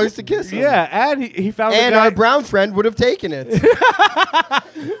 $5,000 to kiss him. yeah, and he found And the guy. our brown friend would have taken it.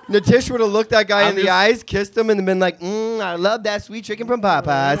 Natish would have looked that guy I'm in the just- eyes, kissed him, and then been like, I love that sweet chicken from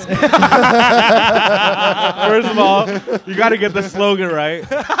Popeyes. First of all, you got to get the slogan right.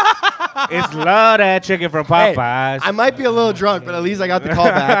 It's love that chicken from Hey, Popeyes. I might be a little drunk, but at least I got the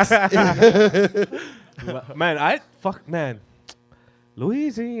callbacks. Man.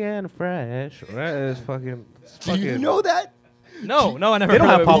 Louisiana Fresh. Right? It's fucking. Do you know that? No, I never. They don't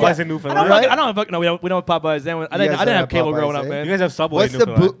heard have of it. Popeyes in I Newfoundland. don't. Right? I don't have. No, we don't have Popeyes. I guys didn't don't have have cable Popeyes, growing up, eh? man. You guys have Subway What's in the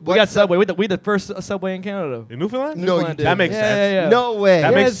Newfoundland. We got Subway. We the first Subway in Canada. In Newfoundland? No, you Newfoundland did. That makes Yeah, sense. yeah, yeah. No way.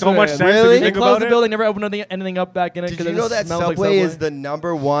 That makes Yes, so much man. sense if Really? you They think closed about the it. building, never opened anything up back in it. Did 'cause you it know that smells like Subway is the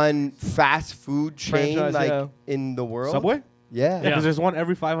 #1 fast food chain Franchise, yeah. in the world? Subway? Yeah. Yeah, because there's one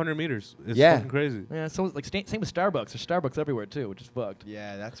every 500 meters. It's Yeah. fucking crazy. Yeah, so it's like same with Starbucks. There's Starbucks everywhere too, which is fucked.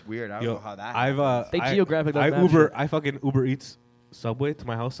 Yeah, that's weird. I don't Yo, know how that I've happens. They geographic I like that Uber. shit. I fucking Uber Eats Subway to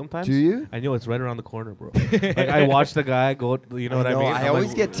my house sometimes. Do you? I know it's right around the corner, bro. Like I watch the guy go. You know what I mean? I I'm always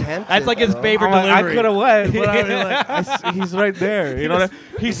like, get tempted. That's like his bro. favorite I'm like, I delivery. could have went, but I mean, like, he's right there. You know what I mean?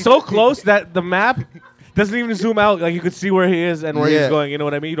 He's so close that the map doesn't even zoom out. Like you could see where he is and where Yeah. he's going. You know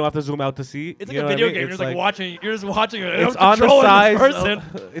what I mean? You don't have to zoom out to see. It's you like know a what I video mean? game. You're It's just like watching. You're just watching it. It's on the controlling size. this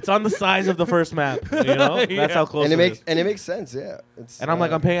person. It's on the size of the first map. You know, that's Yeah. how close And it is. it makes sense. Yeah. It's, And I'm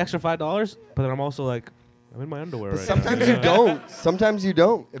like, I'm paying extra $5, but then I'm also like, I'm in my underwear. But Right sometimes now. you don't. Sometimes you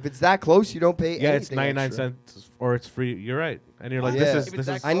don't. If it's that close, you don't pay. Yeah, it's anything 99 extra. cents or it's free. You're right. And you're like, Yeah. this If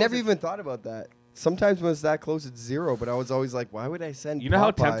is. I never even thought about that. Sometimes when it's that close, it's zero. But I was always like, why would I send? You know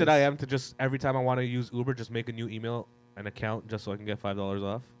how Popeyes? tempted I am to just every time I want to use Uber, just make a new email and account just so I can get $5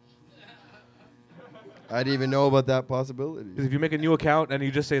 off. I didn't even know about that possibility. Because if you make a new account and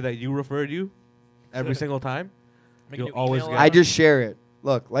you just say that you referred you every single time, Make you'll a new always email get. I just share it.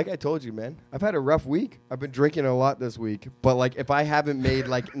 Look, like I told you, man, I've had a rough week. I've been drinking a lot this week. But like, if I haven't made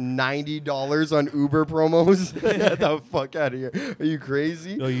like $90 on Uber promos, get the fuck out of here. Are you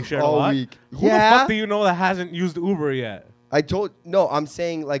crazy? Yo, you shared all a lot? week. Who yeah. the fuck do you know that hasn't used Uber yet? I'm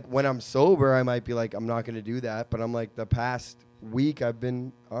saying like when I'm sober, I might be like, I'm not gonna do that. But I'm like, the past week, I've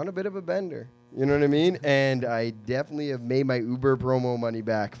been on a bit of a bender. You know what I mean? And I definitely have made my Uber promo money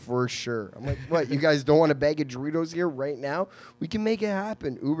back for sure. I'm like, what? You guys don't want a bag of Doritos here right now? We can make it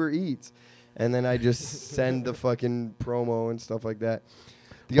happen. Uber Eats. And then I just send the fucking promo and stuff like that.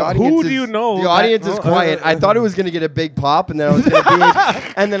 The But audience who is, do you know The that- audience is quiet. I thought it was gonna get a big pop, and then I was gonna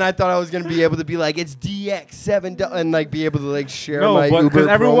be, and then I thought I was gonna be able to be like, it's DX7 and like be able to like share No, my but Uber because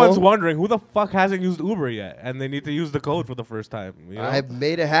everyone's promo. wondering who the fuck hasn't used Uber yet, and they need to use the code for the first time. You know? I've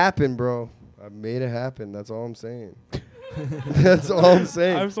made it happen, bro. I've made it happen. That's all I'm saying. That's all I'm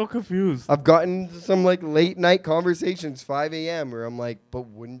saying. I'm so confused. I've gotten into some like late night conversations, 5 a.m., where I'm like, but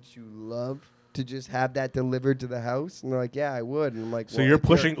wouldn't you love to just have that delivered to the house? And they're like, yeah, I would. And I'm like, So well, you're if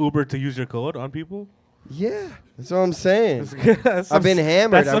pushing Uber to use your code on people? Yeah, that's what I'm saying. That's I've been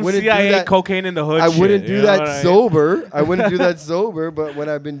hammered. That's I some wouldn't CIA do that. cocaine in the hood. I shit, wouldn't you do know that what I mean? sober. I wouldn't do that sober. But when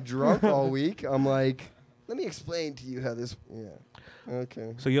I've been drunk all week, I'm like, let me explain to you how this. Yeah.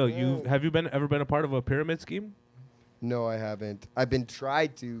 Okay. So yo, have you ever been a part of a pyramid scheme? No, I haven't. I've been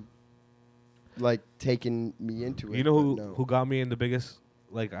tried to, like, taking me into it. You know but no. who got me in the biggest?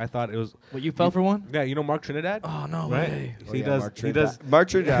 Like I thought it was. What, you fell for one? Yeah, you know Mark Trinidad. Oh no right? way. Oh, He yeah, does. Mark He Trinidad. does. Mark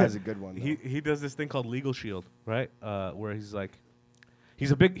Trinidad is a good one. He does this thing called Legal Shield, right? Where he's like,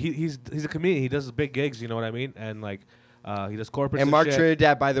 he's a big. He's a comedian. He does big gigs. You know what I mean? And like, he does corporate. And Mark shit.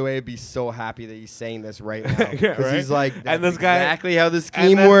 Trinidad, by the way, would be so happy that he's saying this right now. Yeah, right? He's like, And that's this guy- exactly how the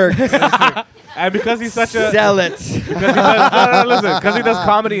scheme then- works. And because he's such a Sell it. because he does, listen, because he does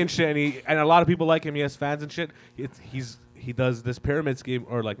comedy and shit, and a lot of people like him. He has fans and shit. He does this pyramid scheme,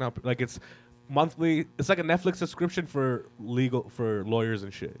 or like not like it's monthly. It's like a Netflix subscription for lawyers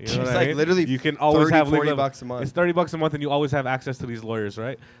and shit. You know It's what I like mean? literally you can always 30, have $40 legal- bucks a month. It's $30 a month, and you always have access to these lawyers,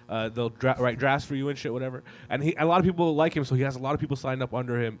 right? They'll write drafts for you and shit, whatever. And a lot of people like him, so he has a lot of people signed up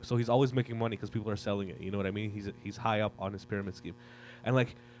under him. So he's always making money because people are selling it. You know what I mean? He's high up on his pyramid scheme, and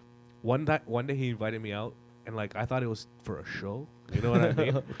like. One day he invited me out, and like I thought it was for a show. You know what I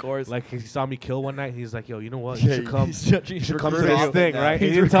mean? Of course. Like he saw me kill one night. He's like, "Yo, you know what? You should come. He's You should come to recruiting this off thing, it now. right?" He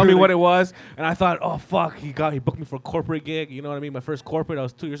He's didn't tell me what recruiting. it was, and I thought, "Oh fuck, he booked me for a corporate gig." You know what I mean? My first corporate. I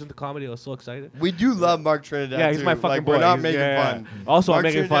was 2 years into comedy. I was so excited. We do love Mark Trinidad. Yeah, he's too. my fucking like, boy. We're not He's- making yeah, fun. yeah. Also, I'm Mark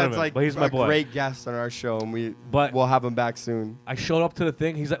making fun of Trinidad's him, like but he's my a boy. great guest on our show, and But- we'll have him back soon. I showed up to the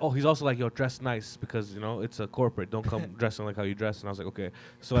thing. He's like, "Oh, he's also like, yo, dress nice because it's a corporate. Don't come dressing like how you dress." And I was like, "Okay."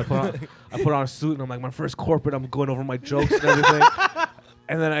 So I put on a suit, and I'm like, "My first corporate. I'm going over my jokes and everything."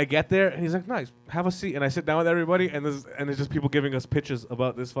 And then I get there, and he's like, "Nice, have a seat." And I sit down with everybody, and there's just people giving us pitches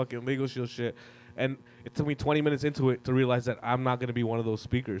about this fucking Legal Shield shit. And it took me 20 minutes into it to realize that I'm not gonna be one of those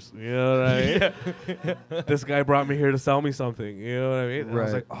speakers. You know what I mean? This guy brought me here to sell me something. You know what I mean? And I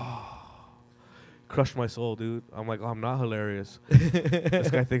was Right. like, oh. Crushed my soul, dude. I'm like, oh, I'm not hilarious.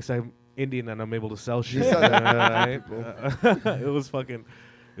 This guy thinks I'm Indian and I'm able to sell shit. You sound Right?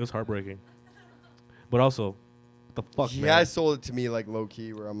 It was heartbreaking. But also, what the fuck, He man? has sold it to me like low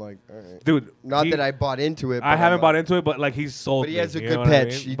key, where I'm like, all right. Dude, Not that I bought into it. I but haven't I'm bought like- into it, but like he's sold. But he me, has a you good know what I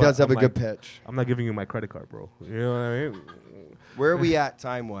pitch. mean? He But does have I'm a good like, pitch. I'm not giving you my credit card, bro. You know what I mean? Where are we at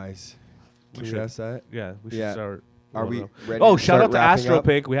time wise? We Can should- you ask that? Yeah, we should Yeah. start. Are rolling we up. ready? Oh, to shout start out to wrapping Astro up?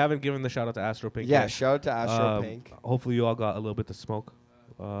 Pink. We haven't given the shout out to Astro Pink. Yeah, yet. shout out to Astro Pink. Hopefully you all got a little bit to smoke.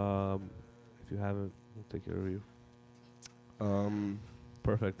 If you haven't, we'll take care of you.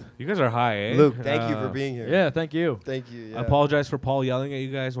 Perfect. You guys are high, eh? Luke, thank you for being here. Yeah, thank you. Thank you. Yeah. I apologize for Paul yelling at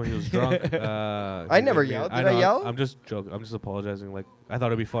you guys when he was drunk. I never yelled. Did I know, yell? I'm just joking. I'm just apologizing. Like I thought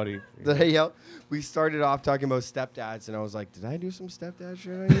it'd be funny. Did I yell? We started off talking about stepdads, and I was like, did I do some stepdad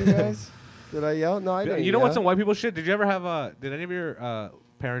shit on you guys? Did I yell? No, I didn't. You know what's yell. some white people shit? Did you ever have did any of your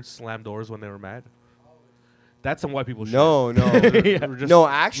parents slam doors when they were mad? That's some white people shit. No, no. Just No,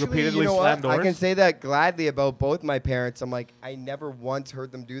 actually, repeatedly you know slam what? I doors? can say that gladly about both my parents. I'm like, I never once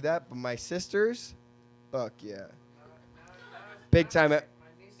heard them do that, but my sisters, fuck yeah. Big time.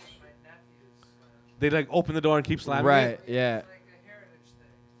 They like open the door and keep slamming Right, it? yeah.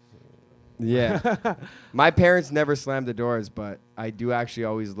 Yeah. My parents never slammed the doors, but I do actually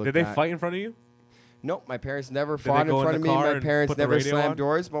always look Did they at. fight in front of you? Nope, my parents never Did fought they in go in front of the me. car My and parents put the never radio slammed on?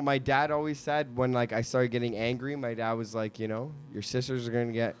 doors, but my dad always said when like I started getting angry, my dad was like, you know, your sisters are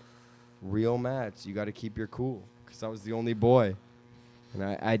gonna get real mad, so you got to keep your cool, because I was the only boy, and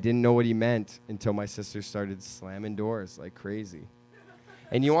I didn't know what he meant until my sisters started slamming doors like crazy.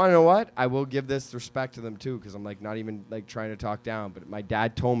 And you want to know what? I will give this respect to them too, because I'm like not even like trying to talk down, but my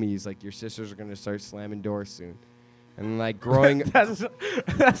dad told me, he's like, your sisters are gonna start slamming doors soon. And like growing, that's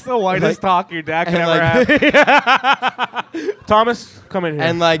the whitest Like- talk your dad can and ever like- have. Thomas, come in here.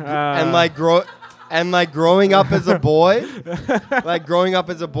 and like growing up as a boy,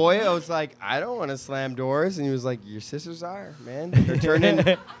 I was like, I don't want to slam doors, and he was like, your sisters are, man.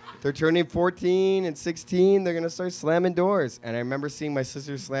 They're turning 14 and 16. They're gonna start slamming doors. And I remember seeing my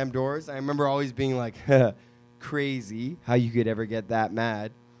sisters slam doors. I remember always being like, crazy how you could ever get that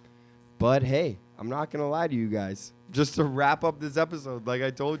mad. But hey, I'm not gonna lie to you guys. Just to wrap up this episode, like I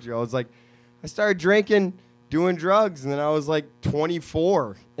told you, I was like, I started drinking, doing drugs, and then I was like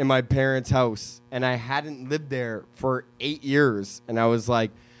 24 in my parents' house, and I hadn't lived there for 8 years, and I was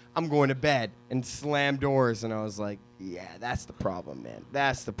like, I'm going to bed, and slam doors, and I was like, yeah, that's the problem, man.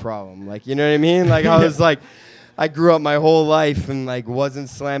 That's the problem. Like, you know what I mean? Like, I was like, I grew up my whole life and like wasn't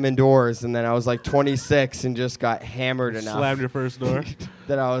slamming doors, and then I was like 26 and just got hammered enough Slammed your first door.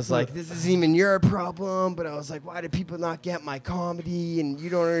 that I was like, this isn't even your problem. But I was like, why do people not get my comedy? And you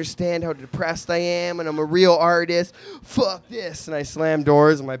don't understand how depressed I am, and I'm a real artist. Fuck this. And I slammed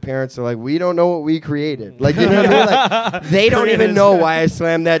doors, and my parents are like, we don't know what we created. Like, you know what I mean? Like, they don't even know why I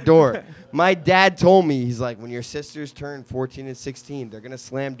slammed that door. My dad told me, he's like, when your sisters turn 14 and 16, they're going to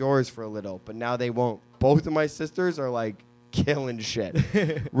slam doors for a little, but now they won't. Both of my sisters are like killing shit.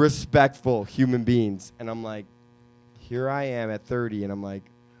 Respectful human beings. And I'm like, here I am at 30, and I'm like,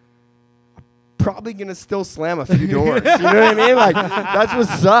 probably gonna still slam a few doors. You know what I mean? Like, that's what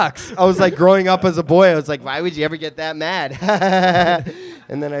sucks. I was like, growing up as a boy, I was like, why would you ever get that mad?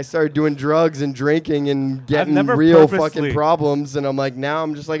 And then I started doing drugs and drinking and getting never real purposely- fucking problems. And I'm like, now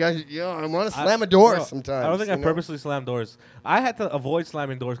I'm just like, I want to slam a door No, sometimes. I don't think you I know? purposely slammed doors. I had to avoid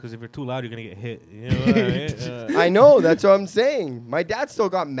slamming doors because if you're too loud, you're gonna get hit. You know what I mean? I know, that's what I'm saying. My dad still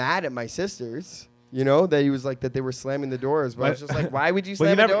got mad at my sisters. You know, that he was like that they were slamming the doors, but I was just like, why would you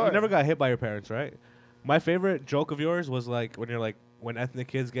But slam a door? you never got hit by your parents, right? My favorite joke of yours was like when you're like when ethnic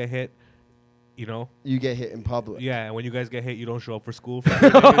kids get hit, you know. You get hit in public. Yeah, and when you guys get hit, you don't show up for school. For every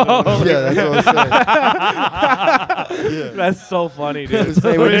day, you know? Yeah, that's what I'm saying. Yeah. That's so funny, dude. It's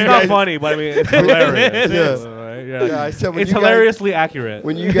like when it's you not guys- funny, but I mean, it's hilarious. Yeah. Right? You're like, Yeah, I said when it's you guys- hilariously accurate.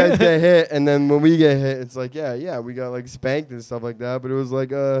 When you guys get hit, and then when we get hit, it's like, yeah, we got like spanked and stuff like that. But it was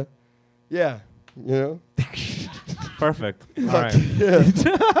like, yeah, you know. Perfect. All right.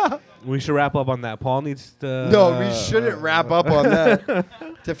 Yeah. We should wrap up on that. Paul needs to. No, we shouldn't wrap up on that.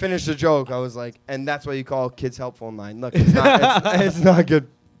 To finish the joke, I was like, and that's why you call Kids Help Phone Line. Look, it's not good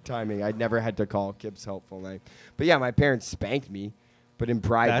timing. I'd never had to call Kids Help Phone Line. But yeah, my parents spanked me, but in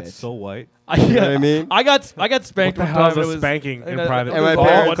private. That's so white. You know what I mean? I got spanked What the one hell time. is It a was- spanking in and private? And my Oh,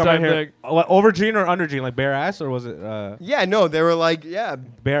 parents- what come in One-time here? thing. What, over jean or under jean? Like bare ass or was it Yeah, no, they were like, yeah,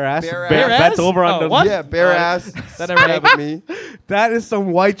 bare ass? Bare Bare ass? bent over Oh, under. what? yeah, bare ass. That never spanked happened. me. That is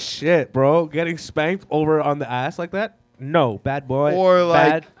some white shit, bro. Getting spanked over on the ass like that? No, bad boy. Or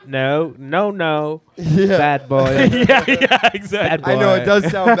like- bad. No. Yeah. Bad boy. yeah, exactly. Bad boy. I know it does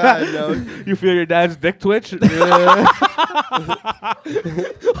sound bad, no. You feel your dad's dick twitch?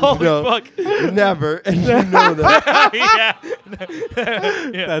 Holy No. fuck. Never, and you know that.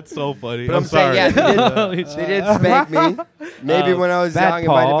 yeah. That's so funny. But I'm sorry. saying, yeah, they did spank me. Maybe when I was Bad young, it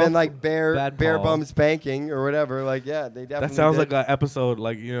might have Paul. been like bare Bad bum Paul. spanking or whatever. Like, yeah, they definitely. That sounds did. like an episode,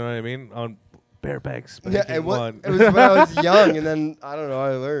 like, you know what I mean? On bareback spanking Yeah, one. it was when I was young, and then I don't know.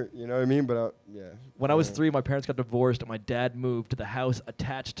 I learned, you know what I mean? But When I was 3, my parents got divorced, and my dad moved to the house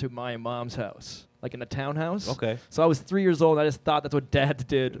attached to my mom's house. like in a townhouse. Okay. So I was 3 years old, and I just thought that's what dads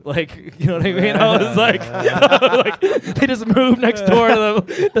did. Like, you know what I mean? I was like, like they just moved next door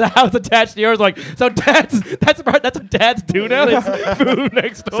to the house attached to yours. Like, so that's what dads do now. They just move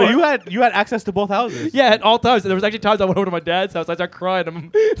next door. So you had access to both houses. Yeah, at all times. There was actually times I went over to my dad's house. I started crying.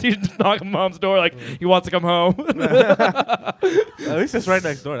 And he just knocked on mom's door like he wants to come home. At least it's right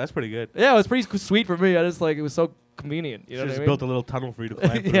next door. That's pretty good. Yeah, it was pretty sweet for me. I just like it was so convenient. You know She what just I mean? built a little tunnel for you to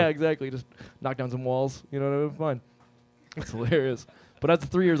climb through. Yeah, exactly. Just knock down some walls. You know what I mean? Fine. It's hilarious. But I was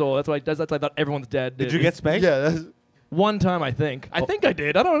 3 years old. That's what I thought everyone's dad did. Did you get spanked? Yeah, that's, one time? I think. I think I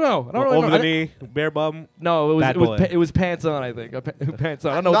did. I don't know. I don't really Over know. the knee, bare bum. No, Bad boy. it was pants on. I think pants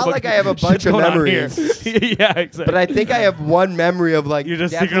on. I don't know. Not what like the I have a fuck bunch shit's of going on here. memories. Yeah, exactly. but I think I have one memory of like You're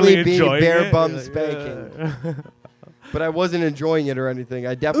just definitely secretly being enjoying bare it? bum You're like, spanking. But I wasn't enjoying it or anything.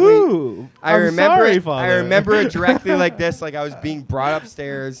 I definitely. Ooh, I I'm remember sorry, it. Father. I remember it directly like this. Like I was being brought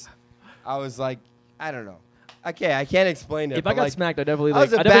upstairs. I was like, I don't know. Okay, I can't explain it. If but I got like, smacked, I definitely I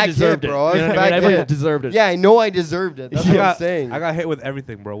was a definitely bad deserved kid, it. bro. I was You know a what I bad mean? I kid. deserved it. Yeah, I know I deserved it. That's I what got, I'm saying. I got hit with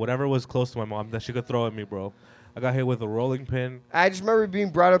everything, bro. Whatever was close to my mom that she could throw at me, bro. I got hit with a rolling pin. I just remember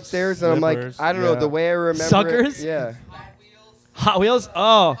being brought upstairs, and I'm Slippers, like, I don't know yeah. the way I remember. Suckers? It, yeah. Hot Wheels?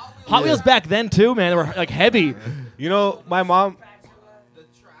 Oh. Hot Wheels back then, too, man. They were, like, heavy. You know, my mom.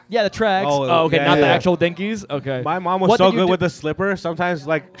 Yeah, the tracks. Oh, Oh, okay. yeah, Not the yeah. actual dinkies? Okay. My mom was What so did you good do- with the slipper. Sometimes,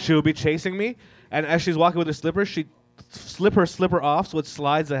 like, she would be chasing me, and as she's walking with the slipper, she'd slip her slipper off so it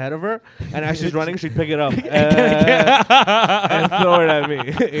slides ahead of her, and as she's running, she'd pick it up and throw it at me. You know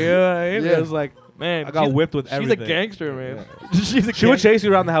what I mean? Yeah. It was like, Man, I got she's- whipped with She's everything. a gangster, man. She's a She would gangster. chase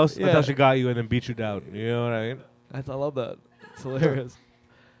you around the house Yeah. until she got you and then beat you down. You know what I mean? I love that. It's hilarious.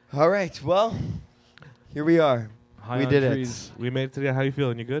 All right. Well, here we are. High We on did it. trees. We made it today. How you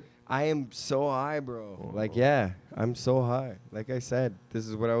feeling? You good? I am so high, bro. Like, yeah, I'm so high. Like I said, this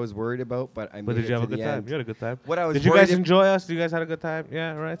is what I was worried about, but I made But did it you have to a good the time? end. You had a good time. What I was Did you worried guys enjoy us? You guys had a good time?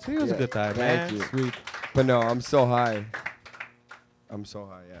 Yeah, right. See, it was a Yeah, good time, thank man. you. Sweet. But no, I'm so high. I'm so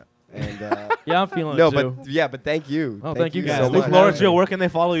high, yeah. And Yeah, I'm feeling no, it, too. but yeah, but thank you. Oh, thank you you guys. so Luke much. Lawrence, yo, where can they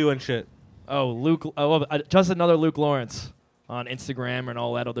follow you and shit? Oh, Luke. Oh, just another Luke Lawrence on Instagram and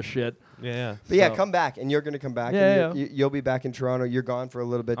all that other shit. Yeah, yeah. But yeah, So- come back, and you're gonna come back. Yeah, and you'll be back in Toronto. You're gone for a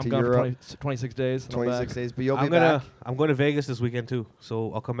little bit I'm to gone for Europe. 26 days. and I'm 26 back. days, but you'll be I'm back. going to Vegas this weekend too,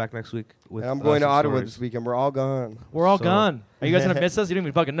 so I'll come back next week. With, And I'm going to some Ottawa stories. this weekend. We're all gone. We're all So- gone. Are you guys gonna miss us? You don't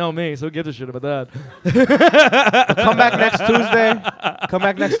even fucking know me, so who gives a shit about that? Come back next Tuesday. Come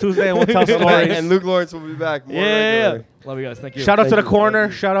back next Tuesday and we'll tell Come back, stories. and Luke Lawrence will be back. More Yeah. regularly. Love you guys. Thank you. Shout out to Thank the you. corner.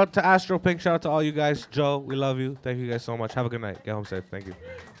 Thank you. Shout out to Astro Pink. Shout out to all you guys. Joe, we love you. Thank you guys so much. Have a good night. Get home safe. Thank you.